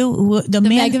lands you, the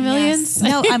man, Mega Millions.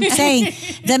 No, I'm saying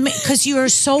because you're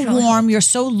so warm, you're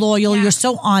so loyal, you're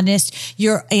so honest,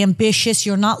 you're ambitious,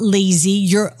 you're not lazy,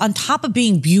 you're on top of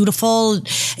being beautiful,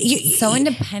 so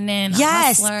independent.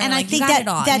 Yes, hustler, and I think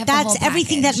that's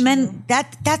everything that men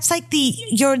that's like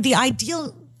you're the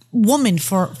ideal woman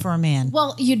for a man.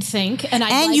 Well, you'd think,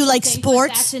 and you like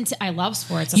sports. I love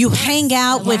sports. You hang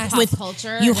out with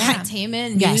culture,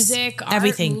 entertainment, music, art,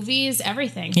 everything, movies,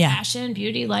 everything, fashion,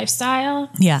 beauty, lifestyle.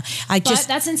 Yeah, but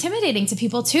that's intimidating to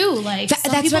people too. Like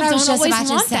that's what I was just about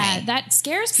to say. That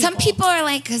scares people. Some people are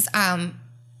like, because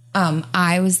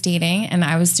I was dating and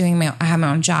I was I had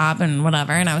my own job and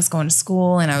whatever, and I was going to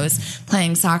school and I was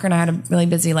playing soccer and I had a really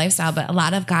busy lifestyle, but a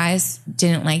lot of guys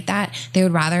didn't like that. They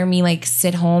would rather me like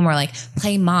sit home or like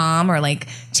play mom or like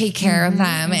take care of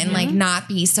them and like not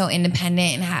be so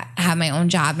independent and have my own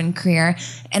job and career.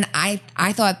 And I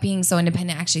thought being so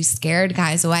independent actually scared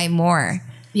guys away more.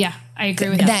 Yeah, I agree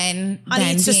with that.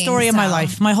 It's the story of my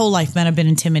life. My whole life, men have been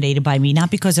intimidated by me,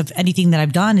 not because of anything that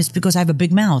I've done. It's because I have a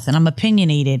big mouth and I'm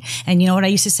opinionated. And you know what I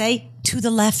used to say? To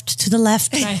the left.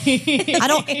 Right. I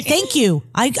don't, thank you.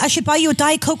 I should buy you a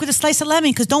Diet Coke with a slice of lemon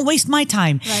because don't waste my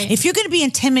time. Right. If you're going to be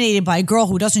intimidated by a girl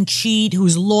who doesn't cheat,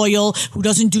 who's loyal, who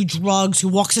doesn't do drugs, who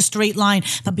walks a straight line,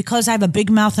 but because I have a big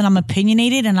mouth and I'm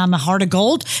opinionated and I'm a heart of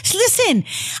gold, listen,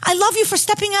 I love you for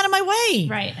stepping out of my way.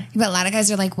 Right. But a lot of guys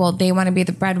are like, well, they want to be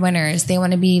the breadwinners. They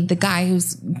want to be the guy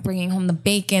who's bringing home the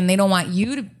bacon. They don't want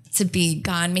you to be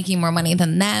gone making more money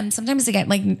than them. Sometimes they get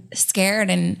like scared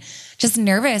and just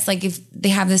nervous. Like if they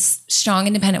have this strong,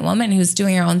 independent woman who's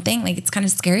doing her own thing, like it's kind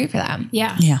of scary for them.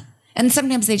 Yeah. Yeah. And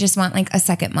sometimes they just want like a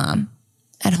second mom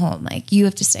at home. Like you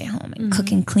have to stay home and cook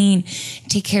and clean,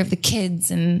 take care of the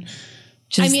kids and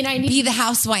just be the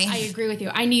housewife. I agree with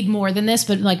you. I need more than this,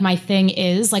 but like my thing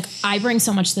is like I bring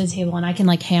so much to the table and I can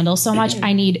like handle so much.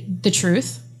 I need the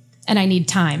truth and I need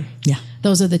time. Yeah.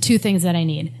 Those are the two things that I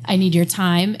need. I need your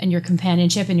time and your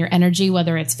companionship and your energy,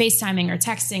 whether it's FaceTiming or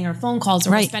texting or phone calls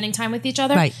or spending time with each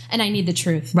other. Right. And I need the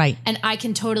truth. Right. And I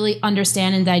can totally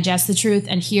understand and digest the truth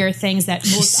and hear things that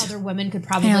most other women could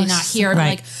probably not hear.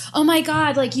 Right. Like, oh my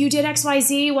God, like you did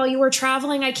XYZ while you were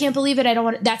traveling. I can't believe it. I don't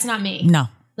want that's not me. No.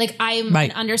 Like I am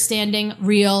an understanding,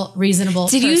 real, reasonable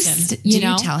person. Did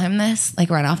you tell him this like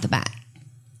right off the bat?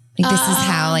 Like this is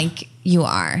how like you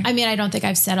are. I mean, I don't think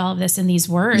I've said all of this in these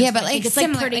words. Yeah, but like it's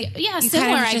similar, like pretty, like,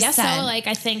 similar. I guess so. Like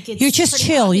I think it's you're just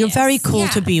chill. Obvious. You're very cool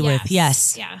to be with.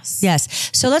 Yes.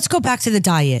 So let's go back to the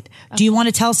diet. Okay. Do you want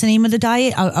to tell us the name of the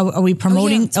diet? Are we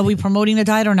promoting? Are we promoting the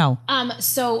diet or no?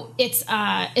 So it's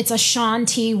a Sean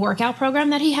T workout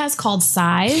program that he has called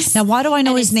Size. Now, why do I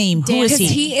know his name? Who is he?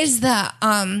 He is the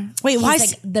Wait, why?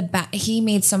 Like he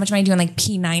made so much money doing like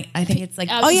P9. I think it's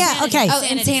like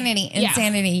Insanity.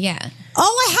 Yeah.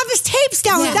 Oh, I have his tapes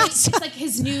down. Yeah. It's like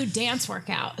his new dance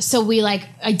workout. So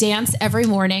I dance every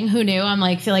morning. Who knew? I'm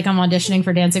like, feel like I'm auditioning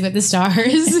for Dancing with the Stars.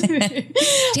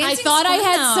 I thought I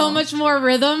had so much more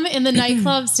rhythm in the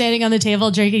nightclub standing on the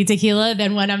table drinking tequila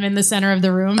than when I'm in the center of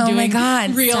the room doing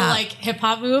real like hip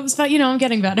hop moves. But I'm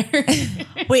getting better.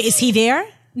 Wait, is he there?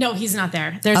 No, he's not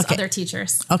there. There's other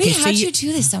teachers. Okay, wait, how'd you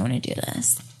do this? I want to do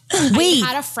this. I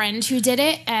had a friend who did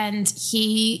it and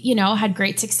he, had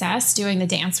great success doing the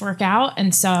dance workout.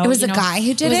 And so it was a guy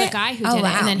who did it? It was a guy who did it.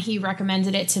 And then he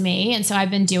recommended it to me. And so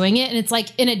I've been doing it. And it's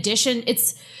like, in addition,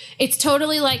 it's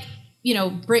totally like,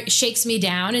 shakes me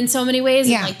down in so many ways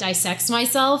and like dissects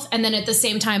myself. And then at the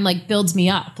same time, like builds me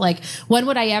up. Like when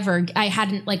would I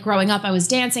hadn't like growing up, I was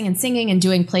dancing and singing and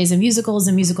doing plays and musicals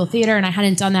and musical theater. And I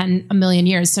hadn't done that in a million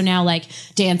years. So now like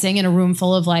dancing in a room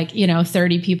full of like,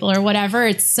 30 people or whatever,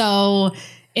 it's so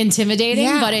intimidating,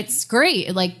 but it's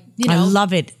great. Like, I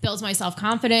love it. Builds my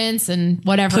self-confidence and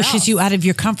whatever pushes you out of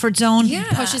your comfort zone. Yeah.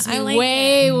 Pushes me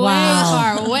way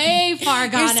far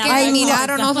gone out. I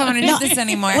don't know if I want to do this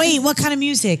anymore. Wait, what kind of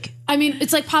music? I mean,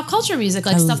 it's like pop culture music,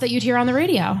 like stuff that you'd hear on the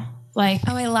radio. Like,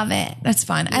 oh, I love it. That's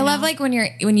fun. I love like when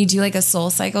you do like a Soul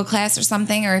Cycle class or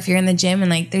something, or if you're in the gym and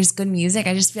like there's good music,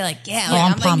 I just feel like,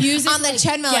 I'm like on the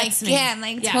treadmill, like, I'm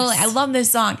like, totally. I love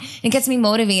this song. It gets me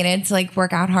motivated to like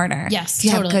work out harder. Yes,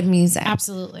 you have good music.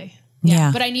 Absolutely.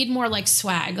 Yeah. But I need more like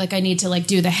swag. Like I need to like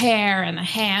do the hair and the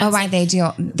hands. Oh, right. Like, they do.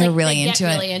 They're like, really they into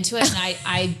get it. really into it.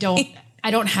 And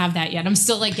I don't have that yet. I'm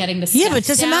still like getting the steps. Yeah, but it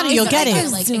doesn't matter. You'll get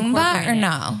it. Like Zumba or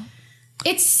no?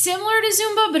 It's similar to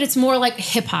Zumba, but it's more like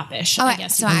hip hop-ish, I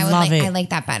guess. So I like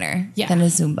that better than a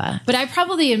Zumba. But I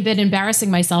probably have been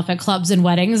embarrassing myself at clubs and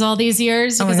weddings all these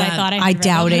years because I thought I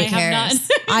doubt it.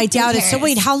 I doubt it. So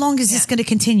wait, how long is this going to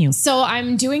continue? So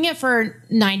I'm doing it for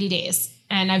 90 days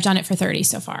and I've done it for 30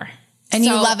 so far. And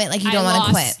you love it, like you don't want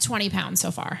to quit. 20 pounds so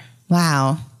far.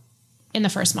 Wow. In the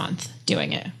first month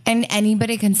doing it. And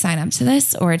anybody can sign up to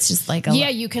this, or it's just like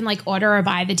you can like order or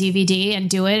buy the DVD and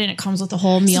do it, and it comes with the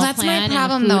whole meal plan. That's my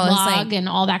problem, and though. log like, and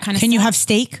all that kind of stuff. Can you have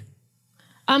steak?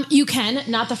 You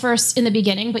can, not the first in the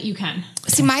beginning, but you can.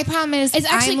 See, my problem is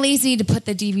I'm lazy to put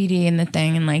the DVD in the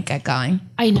thing and like get going.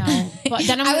 I know, but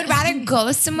then I would rather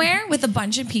go somewhere with a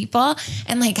bunch of people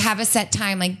and like have a set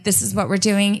time. Like this is what we're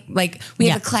doing. Like we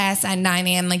have a class at 9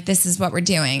 a.m. Like this is what we're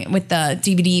doing with the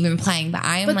DVD even playing. But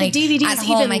I'm like the DVD at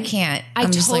home. I can't. I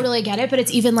totally get it, but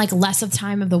it's even like less of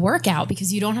time of the workout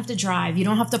because you don't have to drive, you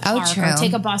don't have to park or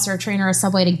take a bus or a train or a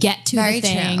subway to get to the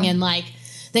thing, and like.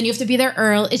 Then you have to be there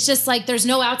early. It's just like there's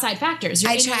no outside factors.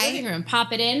 You're in your living room.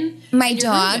 Pop it in. My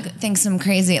dog thinks I'm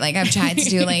crazy. Like I've tried to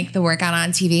do like the workout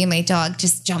on TV, and my dog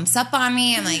just jumps up on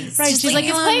me. I'm like, she's like,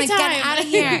 it's playtime. Like, get out of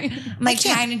here. I'm like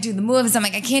trying to do the moves. I'm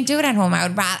like, I can't do it at home.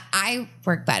 I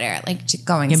work better at like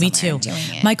going. Yeah, me too. Doing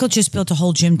it. Michael just built a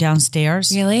whole gym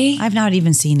downstairs. Really? I've not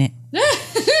even seen it.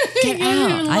 Get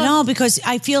out. I know, because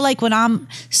I feel like when I'm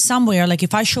somewhere, like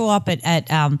if I show up at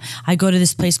I go to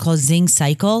this place called Zing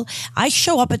Cycle. I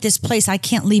show up at this place, I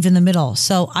can't leave in the middle.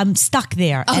 So I'm stuck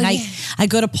there. And I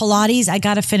go to Pilates, I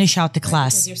got to finish out the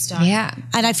class. You're stuck. Yeah.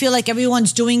 And I feel like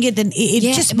everyone's doing it, then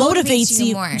it just motivates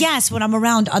you more. Yes, when I'm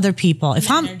around other people.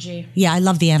 If I'm energy. Yeah, I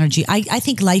love the energy. I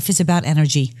think life is about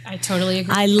energy. I totally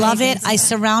agree. I love it. I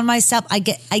surround myself.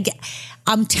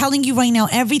 I'm telling you right now,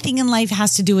 everything in life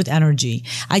has to do with energy.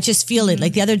 I just feel it.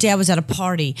 Like the other day I was at a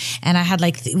party and I had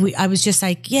I was just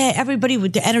like, everybody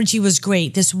with the energy was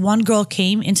great. This one girl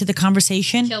came into the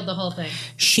conversation. Killed the whole thing.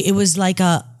 It was like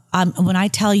when I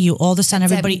tell you, all of a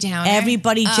sudden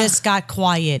everybody just got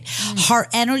quiet. Her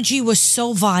energy was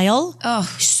so vile,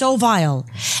 so vile.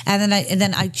 And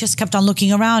then I just kept on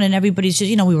looking around, and everybody's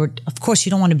just, of course you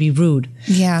don't want to be rude.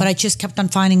 Yeah. But I just kept on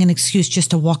finding an excuse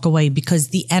just to walk away because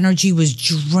the energy was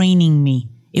draining me.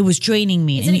 It was draining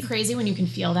me. Isn't it crazy when you can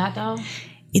feel that though?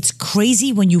 It's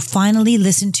crazy when you finally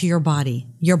listen to your body.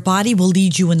 Your body will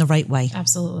lead you in the right way.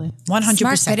 Absolutely. 100%.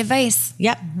 Smart, good advice.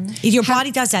 Yep. Your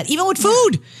body does that. Even with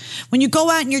food. When you go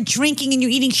out and you're drinking and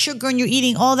you're eating sugar and you're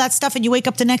eating all that stuff and you wake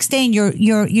up the next day and your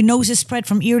nose is spread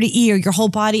from ear to ear, your whole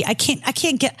body. I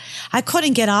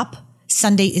couldn't get up.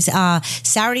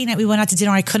 Saturday night we went out to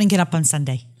dinner. I couldn't get up on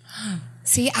Sunday.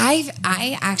 See,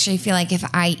 I actually feel like if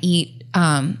I eat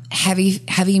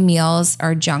heavy meals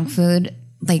or junk food,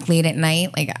 like late at night,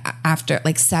 like after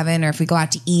like 7, or if we go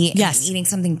out to eat and I'm eating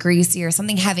something greasy or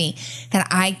something heavy, that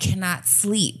I cannot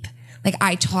sleep. Like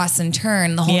I toss and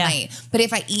turn the whole night. But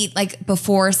if I eat like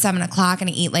before 7 o'clock and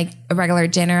I eat like a regular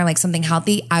dinner, like something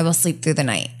healthy, I will sleep through the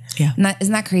night. Yeah.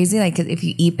 Isn't that crazy? Like if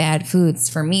you eat bad foods,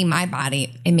 for me, my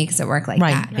body, it makes it work like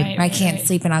that. I can't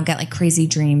sleep and I'll get like crazy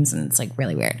dreams and it's like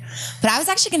really weird. But I was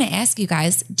actually going to ask you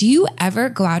guys, do you ever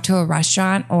go out to a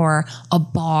restaurant or a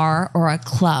bar or a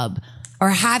club? Or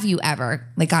have you ever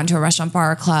like gone to a restaurant,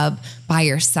 bar, or club by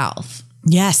yourself?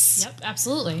 Yes. Yep,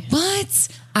 absolutely. What?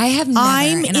 I have never.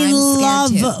 I'm in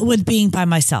love with being by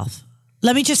myself.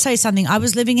 Let me just say something. I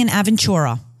was living in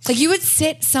Aventura. Like you would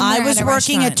sit somewhere. I was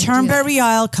working at Turnberry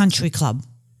Isle Country Club.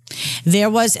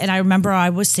 And I remember I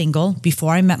was single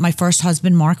before I met my first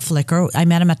husband, Mark Flicker. I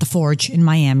met him at the Forge in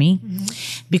Miami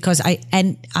because I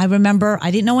remember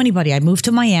I didn't know anybody. I moved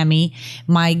to Miami.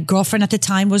 My girlfriend at the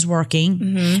time was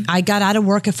working. I got out of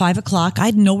work at 5 o'clock. I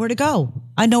had nowhere to go.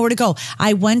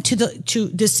 I went to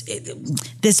this,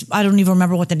 I don't even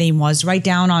remember what the name was, right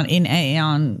down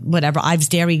on whatever, Ives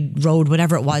Dairy Road,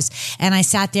 whatever it was. And I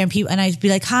sat there and I'd be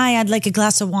like, hi, I'd like a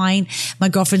glass of wine. My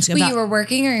girlfriend's But you were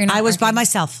working or you're not? I was by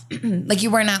myself. Like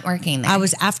you were not working there. I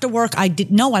was after work. I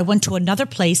went to another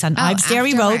place on Ives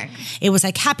Dairy Road. Work. It was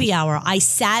like happy hour. I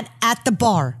sat at the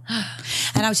bar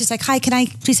and I was just like, hi, can I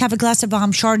please have a glass of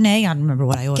Chardonnay? I don't remember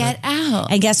what I ordered. Get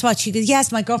out. And guess what? She goes,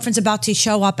 yes, my girlfriend's about to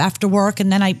show up after work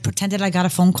and then I pretended I got a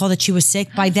phone call that she was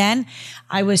sick. By then,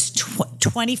 I was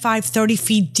 25, 30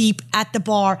 feet deep at the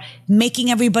bar, making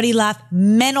everybody laugh,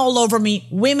 men all over me,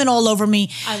 women all over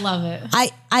me. I love it.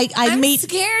 I'm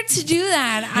scared to do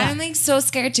that. Yeah. I'm like so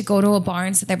scared to go to a bar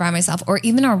and sit there by myself, or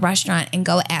even a restaurant and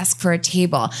go ask for a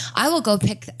table. I will go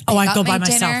pick I up go my by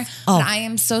dinner, myself. but I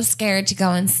am so scared to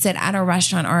go and sit at a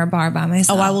restaurant or a bar by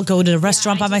myself. I will go to the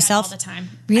restaurant by I do myself that all the time.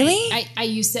 Really? I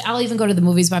used to. I'll even go to the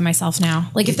movies by myself now.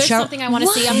 Like if there's something I want to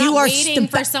see, I'm not waiting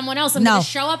for someone else. I'm going to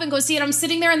show up and go see it. I'm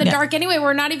sitting there in the dark anyway.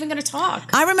 We're not even going to talk.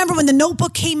 I remember when The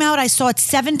Notebook came out, I saw it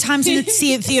 7 times in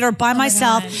the theater by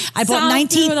myself. I bought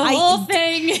 19. The whole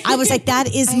thing. I was like,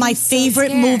 that is my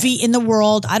favorite movie in the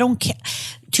world. I don't care.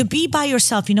 To be by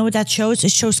yourself, you know what that shows?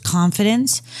 It shows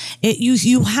confidence.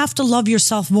 You have to love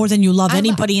yourself more than you love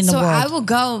anybody in the world. I will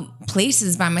go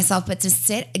places by myself, but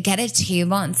to get a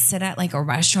table and sit at like a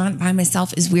restaurant by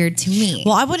myself is weird to me.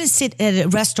 Well, I wouldn't sit at a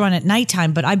restaurant at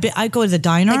nighttime, but I go to the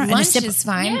diner. Like lunch is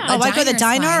fine. Yeah. I go to the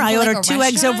diner. I order like 2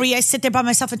 eggs over. I sit there by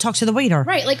myself and talk to the waiter.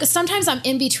 Right. Like sometimes I'm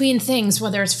in between things,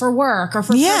 whether it's for work or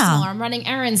for personal, or I'm running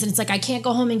errands, and it's like I can't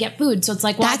go home and get food. So it's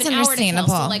like, well, that's I have an hour to kill.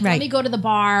 So like, let me go to the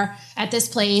bar at this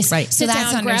place. Right. Sit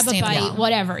down, grab a bite,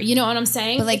 whatever. You know what I'm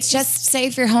saying? But like, just say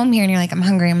if you're home here and you're like, I'm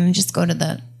hungry, I'm going to just go to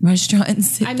the restaurant and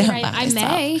sit down by myself.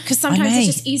 I may, because sometimes it's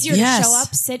just easier to show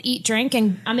up, sit, eat, drink,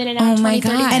 and I'm in and out 20,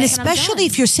 30 minutes. And especially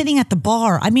if you're sitting at the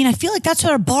bar. I mean, I feel like that's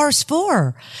what a bar is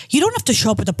for. You don't have to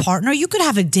show up with a partner. You could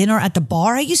have a dinner at the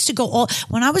bar. I used to go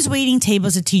when I was waiting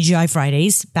tables at TGI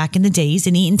Fridays back in the days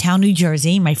in Eatontown, New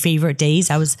Jersey, my favorite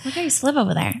days. Okay, you used to live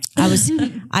over there.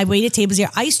 I waited tables there.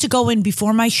 I used to go in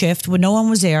before my shift when no one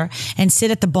was there and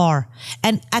sit at the bar.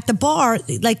 And at the bar,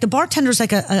 like the bartender's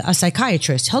like a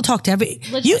psychiatrist. He'll talk to legit.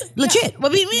 Yeah. I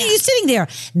mean, you're sitting there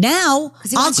now.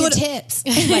 I'll go to tips.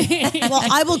 Well,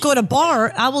 I will go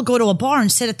to a bar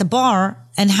and sit at the bar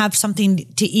and have something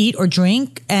to eat or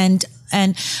drink. And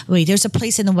wait, there's a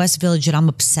place in the West Village that I'm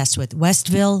obsessed with.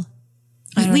 Westville.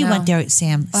 We went there,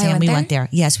 Sam. We went there.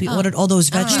 Yes, we ordered all those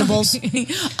vegetables.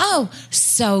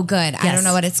 So good. Yes. I don't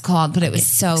know what it's called, but it was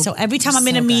so every time I'm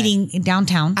in a meeting in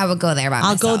downtown, I would go there by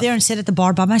myself. I'll go there and sit at the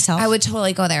bar by myself. I would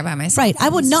totally go there by myself. Right. I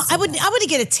would not. I wouldn't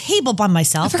get a table by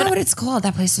myself. I forgot what it's called.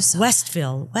 That place was so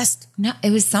Westville. No,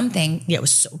 it was something. Yeah, it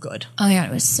was so good. Oh yeah,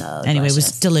 it was so Anyway, delicious.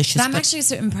 It was delicious. But I'm actually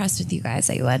so impressed with you guys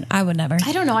that you would. I would never.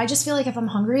 I don't know. I just feel like if I'm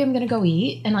hungry, I'm going to go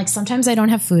eat. And like sometimes I don't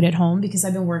have food at home because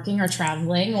I've been working or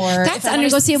traveling, or if I want to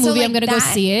go see a movie, I'm going to go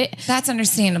see it. That's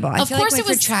understandable. I feel like if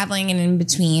you're traveling and in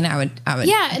between, I would.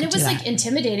 Yeah, and it was like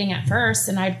intimidating at first,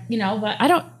 and but I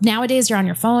don't. Nowadays, you're on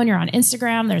your phone, you're on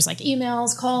Instagram. There's like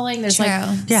emails, calling. There's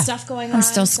stuff going on. I'm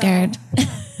still scared.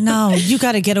 No, you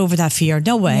got to get over that fear.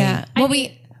 No way. Yeah.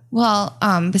 Well,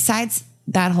 besides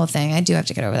that whole thing, I do have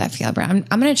to get over that fear. But I'm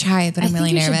going to try it, but I'm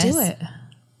really nervous. You should do it.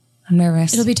 I'm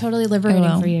nervous. It'll be totally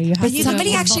liberating for you. But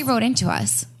somebody actually wrote into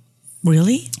us.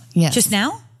 Really? Yes. Just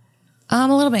now? A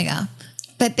little bit ago.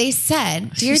 But they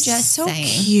said, "Dear Just so saying."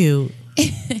 Cute.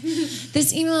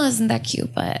 This email isn't that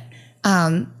cute, but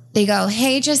they go,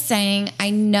 "Hey, just saying, I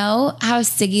know how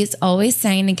Siggy is always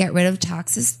saying to get rid of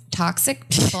toxic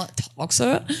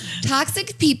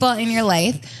people in your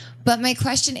life. But my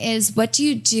question is, what do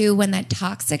you do when that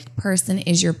toxic person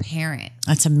is your parent?"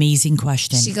 That's an amazing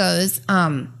question. She goes,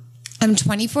 I'm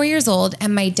 24 years old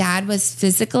and my dad was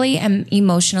physically and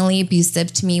emotionally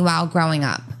abusive to me while growing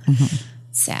up. Mm-hmm.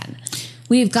 Sad.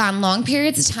 We've gone long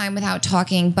periods of time without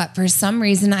talking, but for some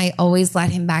reason, I always let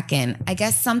him back in. I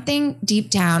guess something deep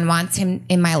down wants him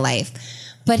in my life,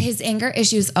 but his anger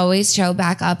issues always show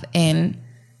back up in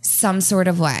some sort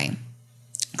of way.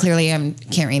 Clearly, I'm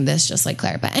carrying this just like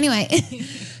Claire. But anyway,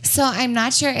 so I'm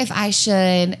not sure if I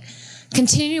should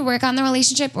continue to work on the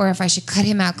relationship or if I should cut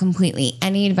him out completely.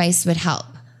 Any advice would help.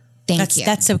 Thank you.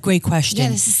 That's a great question. Yeah,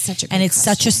 this is such a great question. And it's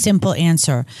such a simple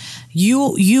answer.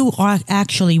 You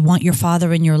actually want your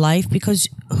father in your life, because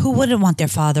who wouldn't want their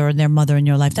father and their mother in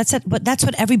your life? That's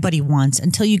what everybody wants,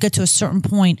 until you get to a certain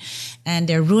point and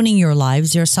they're ruining your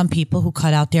lives. There are some people who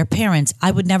cut out their parents.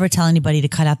 I would never tell anybody to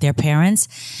cut out their parents,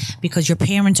 because your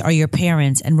parents are your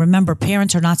parents. And remember,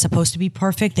 parents are not supposed to be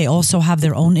perfect. They also have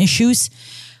their own issues.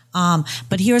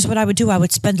 But here's what I would do. I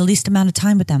would spend the least amount of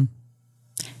time with them.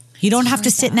 You don't have to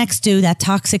sit next to that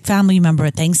toxic family member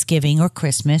at Thanksgiving or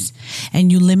Christmas,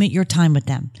 and you limit your time with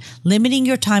them. Limiting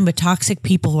your time with toxic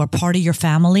people who are part of your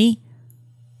family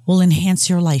will enhance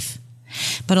your life.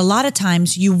 But a lot of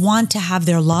times you want to have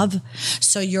their love,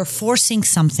 so you're forcing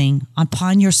something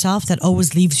upon yourself that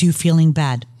always leaves you feeling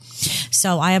bad.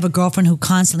 So I have a girlfriend who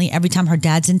constantly, every time her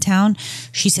dad's in town,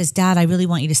 she says, "Dad, I really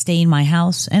want you to stay in my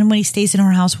house." And when he stays in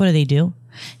her house, what do?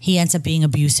 He ends up being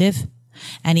abusive.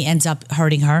 and he ends up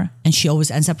hurting her, and she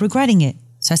always ends up regretting it.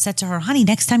 So I said to her, honey,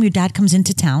 next time your dad comes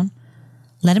into town,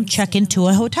 let him check into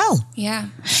a hotel. Yeah.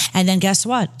 And then guess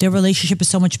what? Their relationship is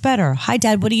so much better. Hi,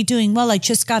 Dad, what are you doing? Well, I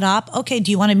just got up. Okay, do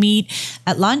you want to meet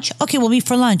at lunch? Okay, we'll meet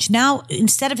for lunch. Now,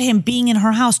 instead of him being in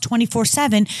her house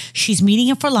 24/7, she's meeting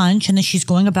him for lunch, and then she's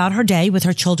going about her day with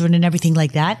her children and everything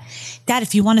like that. Dad,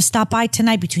 if you want to stop by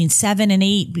tonight between 7 and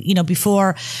 8,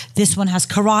 before this one has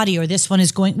karate or this one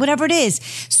is going, whatever it is.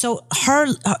 So her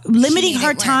limiting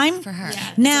her time for her.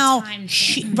 Yeah, now,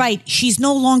 she's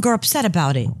no longer upset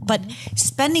about it. But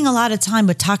spending a lot of time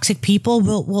with toxic people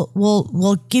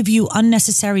will give you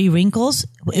unnecessary wrinkles.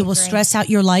 It will stress out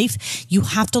your life. You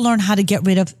have to learn how to get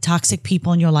rid of toxic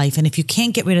people in your life. And if you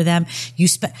can't get rid of them,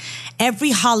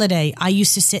 every holiday I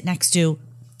used to sit next to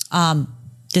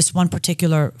this one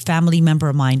particular family member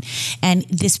of mine, and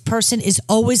this person is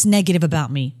always negative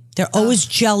about me. They're always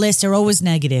jealous. They're always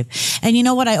negative. And you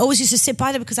know what? I always used to sit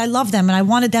by them because I love them and I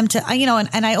wanted them to,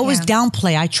 and I always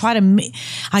downplay. I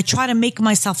try to make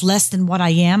myself less than what I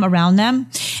am around them.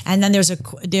 And then there's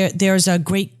a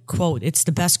great quote. It's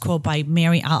the best quote by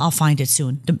Mary. I'll find it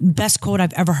soon. The best quote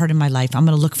I've ever heard in my life. I'm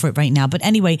going to look for it right now. But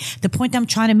anyway, the point I'm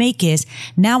trying to make is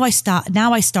now I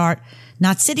start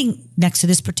not sitting next to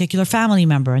this particular family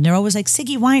member. And they're always like,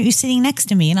 Siggy, why aren't you sitting next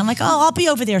to me? And I'm like, oh, I'll be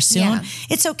over there soon. Yeah.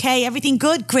 It's okay. Everything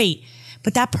good? Great.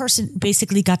 But that person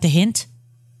basically got the hint.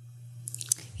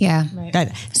 Yeah. Right.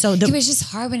 It was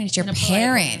just hard when it's your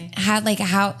parent.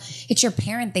 It's your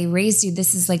parent. They raised you.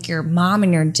 This is like your mom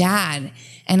and your dad.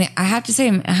 And I have to say,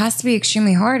 it has to be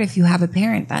extremely hard if you have a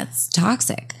parent that's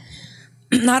toxic.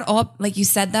 Not all, like you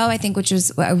said, though, I think, which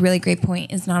was a really great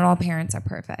point, is not all parents are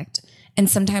perfect. And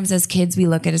sometimes as kids, we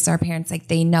look at our parents like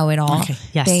they know it all. Okay.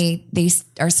 Yes. They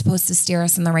are supposed to steer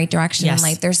us in the right direction in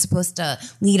life. They're supposed to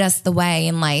lead us the way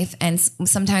in life. And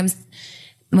sometimes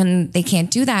when they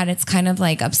can't do that, it's kind of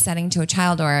like upsetting to a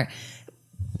child. Or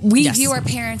we view our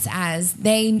parents as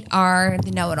they are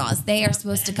the know-it-alls. They are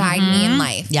supposed to guide me in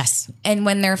life. Yes. And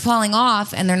when they're falling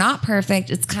off and they're not perfect,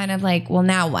 it's kind of like, well,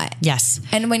 now what? Yes.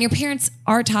 And when your parents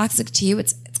are toxic to you,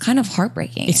 it's kind of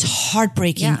heartbreaking. It's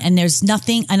heartbreaking. Yeah. And there's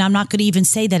nothing, and I'm not going to even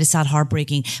say that it's not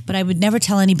heartbreaking, but I would never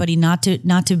tell anybody not to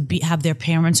have their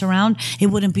parents around. It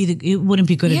wouldn't be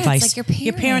good advice. It's like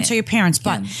your parents are your parents.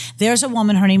 But there's a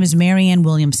woman, her name is Marianne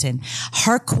Williamson.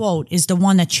 Her quote is the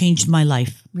one that changed my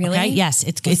life. Really? Okay? Yes.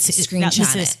 It's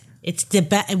screenshot it. It's the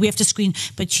best. We have to screen,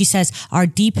 but she says, our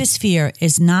deepest fear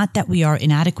is not that we are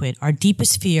inadequate. Our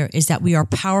deepest fear is that we are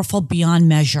powerful beyond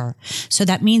measure. So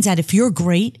that means that if you're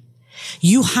great,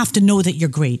 you have to know that you're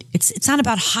great. It's not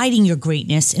about hiding your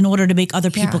greatness in order to make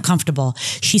other people comfortable.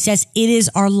 She says, it is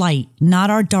our light, not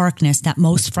our darkness, that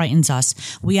most frightens us.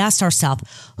 We ask ourselves,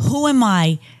 who am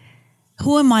I?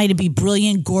 Who am I to be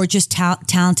brilliant, gorgeous,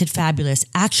 talented, fabulous?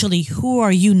 Actually, who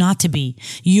are you not to be?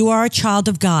 You are a child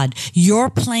of God.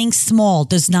 Your playing small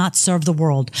does not serve the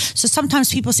world. So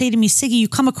sometimes people say to me, Siggy, you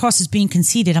come across as being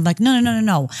conceited. I'm like,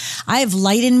 no. I have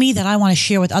light in me that I want to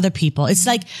share with other people. It's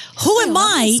like, who am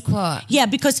I? Yeah,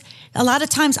 because a lot of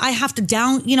times I have to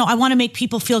I want to make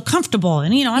people feel comfortable.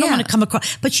 And, I don't want to come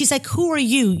across. But she's like, who are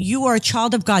you? You are a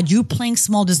child of God. You playing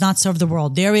small does not serve the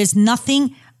world. There is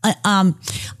nothing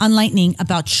enlightening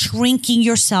about shrinking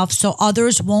yourself so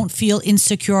others won't feel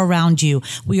insecure around you.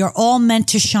 We are all meant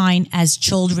to shine as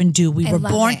children do. We were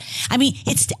born. I mean,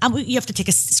 you have to take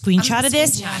a screenshot of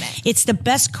this. It's the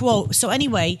best quote. So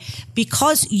anyway,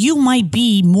 because you might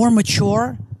be more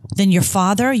mature than your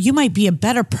father, you might be a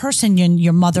better person than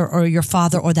your mother or your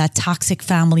father or that toxic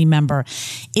family member.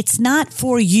 It's not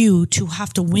for you to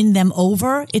have to win them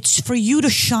over. It's for you to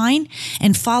shine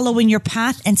and follow in your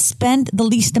path and spend the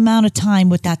least amount of time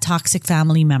with that toxic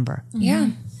family member. Yeah.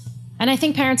 And I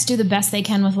think parents do the best they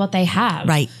can with what they have.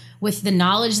 Right. With the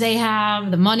knowledge they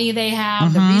have, the money they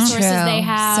have, the resources they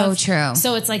have. So true.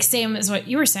 So it's like same as what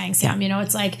you were saying, Sam.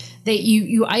 It's like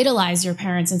you idolize your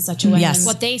parents in such a way. Yes.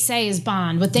 What they say is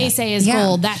bond. What they say is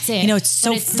gold. That's it. It's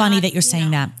so funny that you're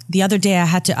saying that. The other day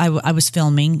I was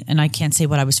filming, and I can't say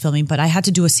what I was filming, but I had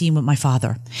to do a scene with my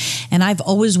father. And I've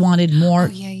always wanted more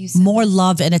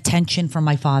love and attention from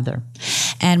my father.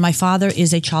 And my father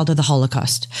is a child of the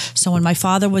Holocaust. So when my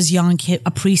father was young,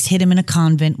 a priest hid him in a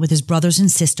convent with his brothers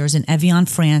and sisters in Evian,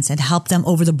 France, and helped them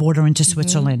over the border into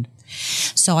Switzerland.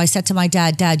 So I said to my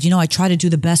dad, I try to do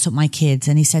the best with my kids.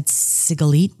 And he said,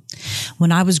 Sigalit,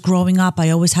 when I was growing up,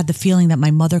 I always had the feeling that my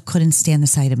mother couldn't stand the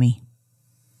sight of me.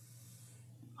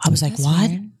 I was like, what?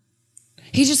 Weird.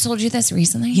 He just told you this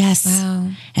recently? Yes. Wow.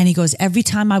 And he goes, every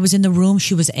time I was in the room,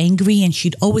 she was angry and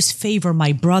she'd always favor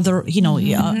my brother, you know.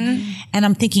 And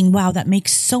I'm thinking, wow, that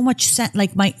makes so much sense.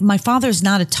 Like my father's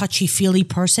not a touchy-feely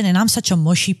person and I'm such a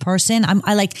mushy person.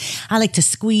 I like to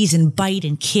squeeze and bite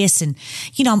and kiss and,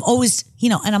 you know, I'm always, you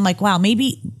know, and I'm like, wow,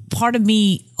 maybe part of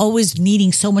me always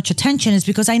needing so much attention is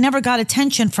because I never got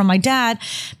attention from my dad,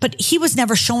 but he was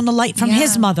never shown the light from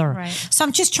his mother. Right. So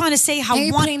I'm just trying to say how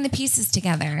you're putting the pieces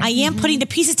together. I am putting the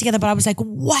pieces together, but I was like,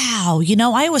 wow, you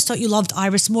know, I always thought you loved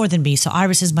Iris more than me. So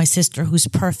Iris is my sister who's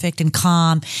perfect and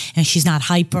calm and she's not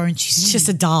hyper and she's just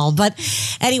a doll. But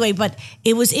anyway, but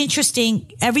it was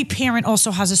interesting. Every parent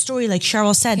also has a story. Like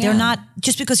Cheryl said, they're not,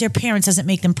 just because they're parents doesn't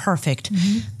make them perfect.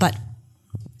 But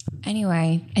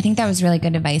anyway, I think that was really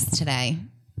good advice today.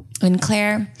 And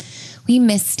Claire, we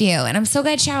missed you. And I'm so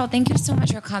glad, Cheryl. Thank you so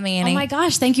much for coming in. Oh my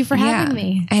gosh, thank you for having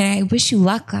me. And I wish you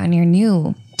luck on your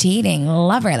new dating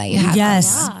lover that you have.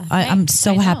 yes, I'm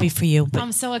so happy for you. But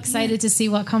I'm so excited to see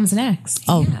what comes next.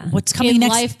 What's coming in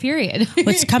next? life, period.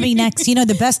 What's coming next? You know,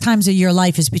 the best times of your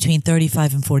life is between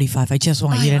 35 and 45. I just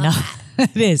want you to know.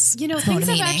 It is. You know, things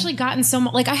have actually gotten so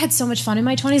much, like I had so much fun in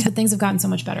my 20s, but things have gotten so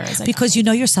much better as I because you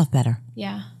know yourself better.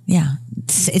 Yeah. Yeah.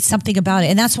 It's something about it.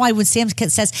 And that's why when Sam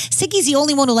says, Siggy's the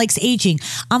only one who likes aging.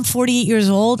 I'm 48 years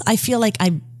old. I feel like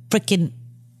I'm freaking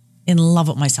in love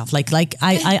with myself. Like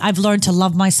I've learned to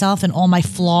love myself and all my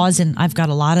flaws, and I've got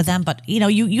a lot of them. But, you know,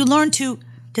 you learn to,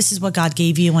 this is what God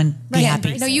gave you, and be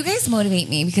happy. No, you guys motivate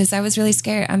me because I was really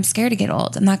scared. I'm scared to get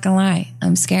old. I'm not going to lie.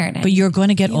 I'm scared. But you're going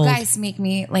to get old. You guys make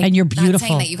me like, and you're not beautiful.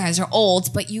 saying that you guys are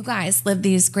old, but you guys live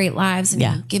these great lives and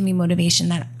you give me motivation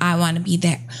that I want to be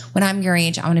there. When I'm your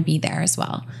age, I want to be there as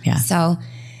well. Yeah. So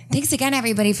thanks again,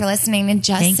 everybody, for listening to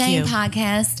Just Saying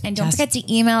Podcast. And don't forget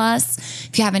to email us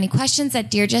if you have any questions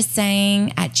at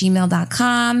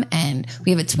dearjustsaying@gmail.com. And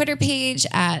we have a Twitter page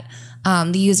at,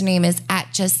 the username is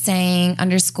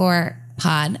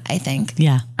 @justsaying_pod, I think.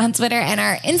 Yeah. On Twitter, and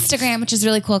our Instagram, which is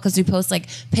really cool because we post like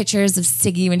pictures of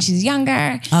Siggy when she's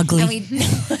younger. Ugly. And we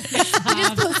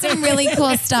just post some really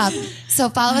cool stuff. So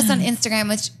follow us on Instagram,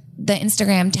 which the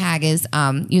Instagram tag is,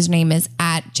 username is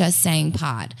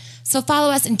 @justsayingpod. So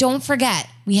follow us, and don't forget,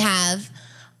 we have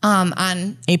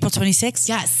on April 26th.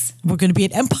 Yes. We're going to be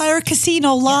at Empire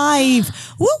Casino live.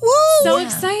 Woo woo. So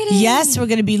exciting. Yes, we're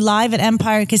going to be live at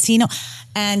Empire Casino.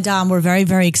 And we're very,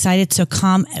 very excited. So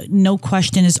come. No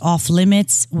question is off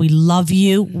limits. We love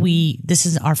you. This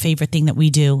is our favorite thing that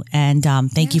we do. And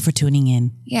thank you for tuning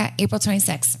in. Yeah, April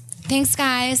 26th. Thanks,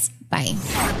 guys. Bye.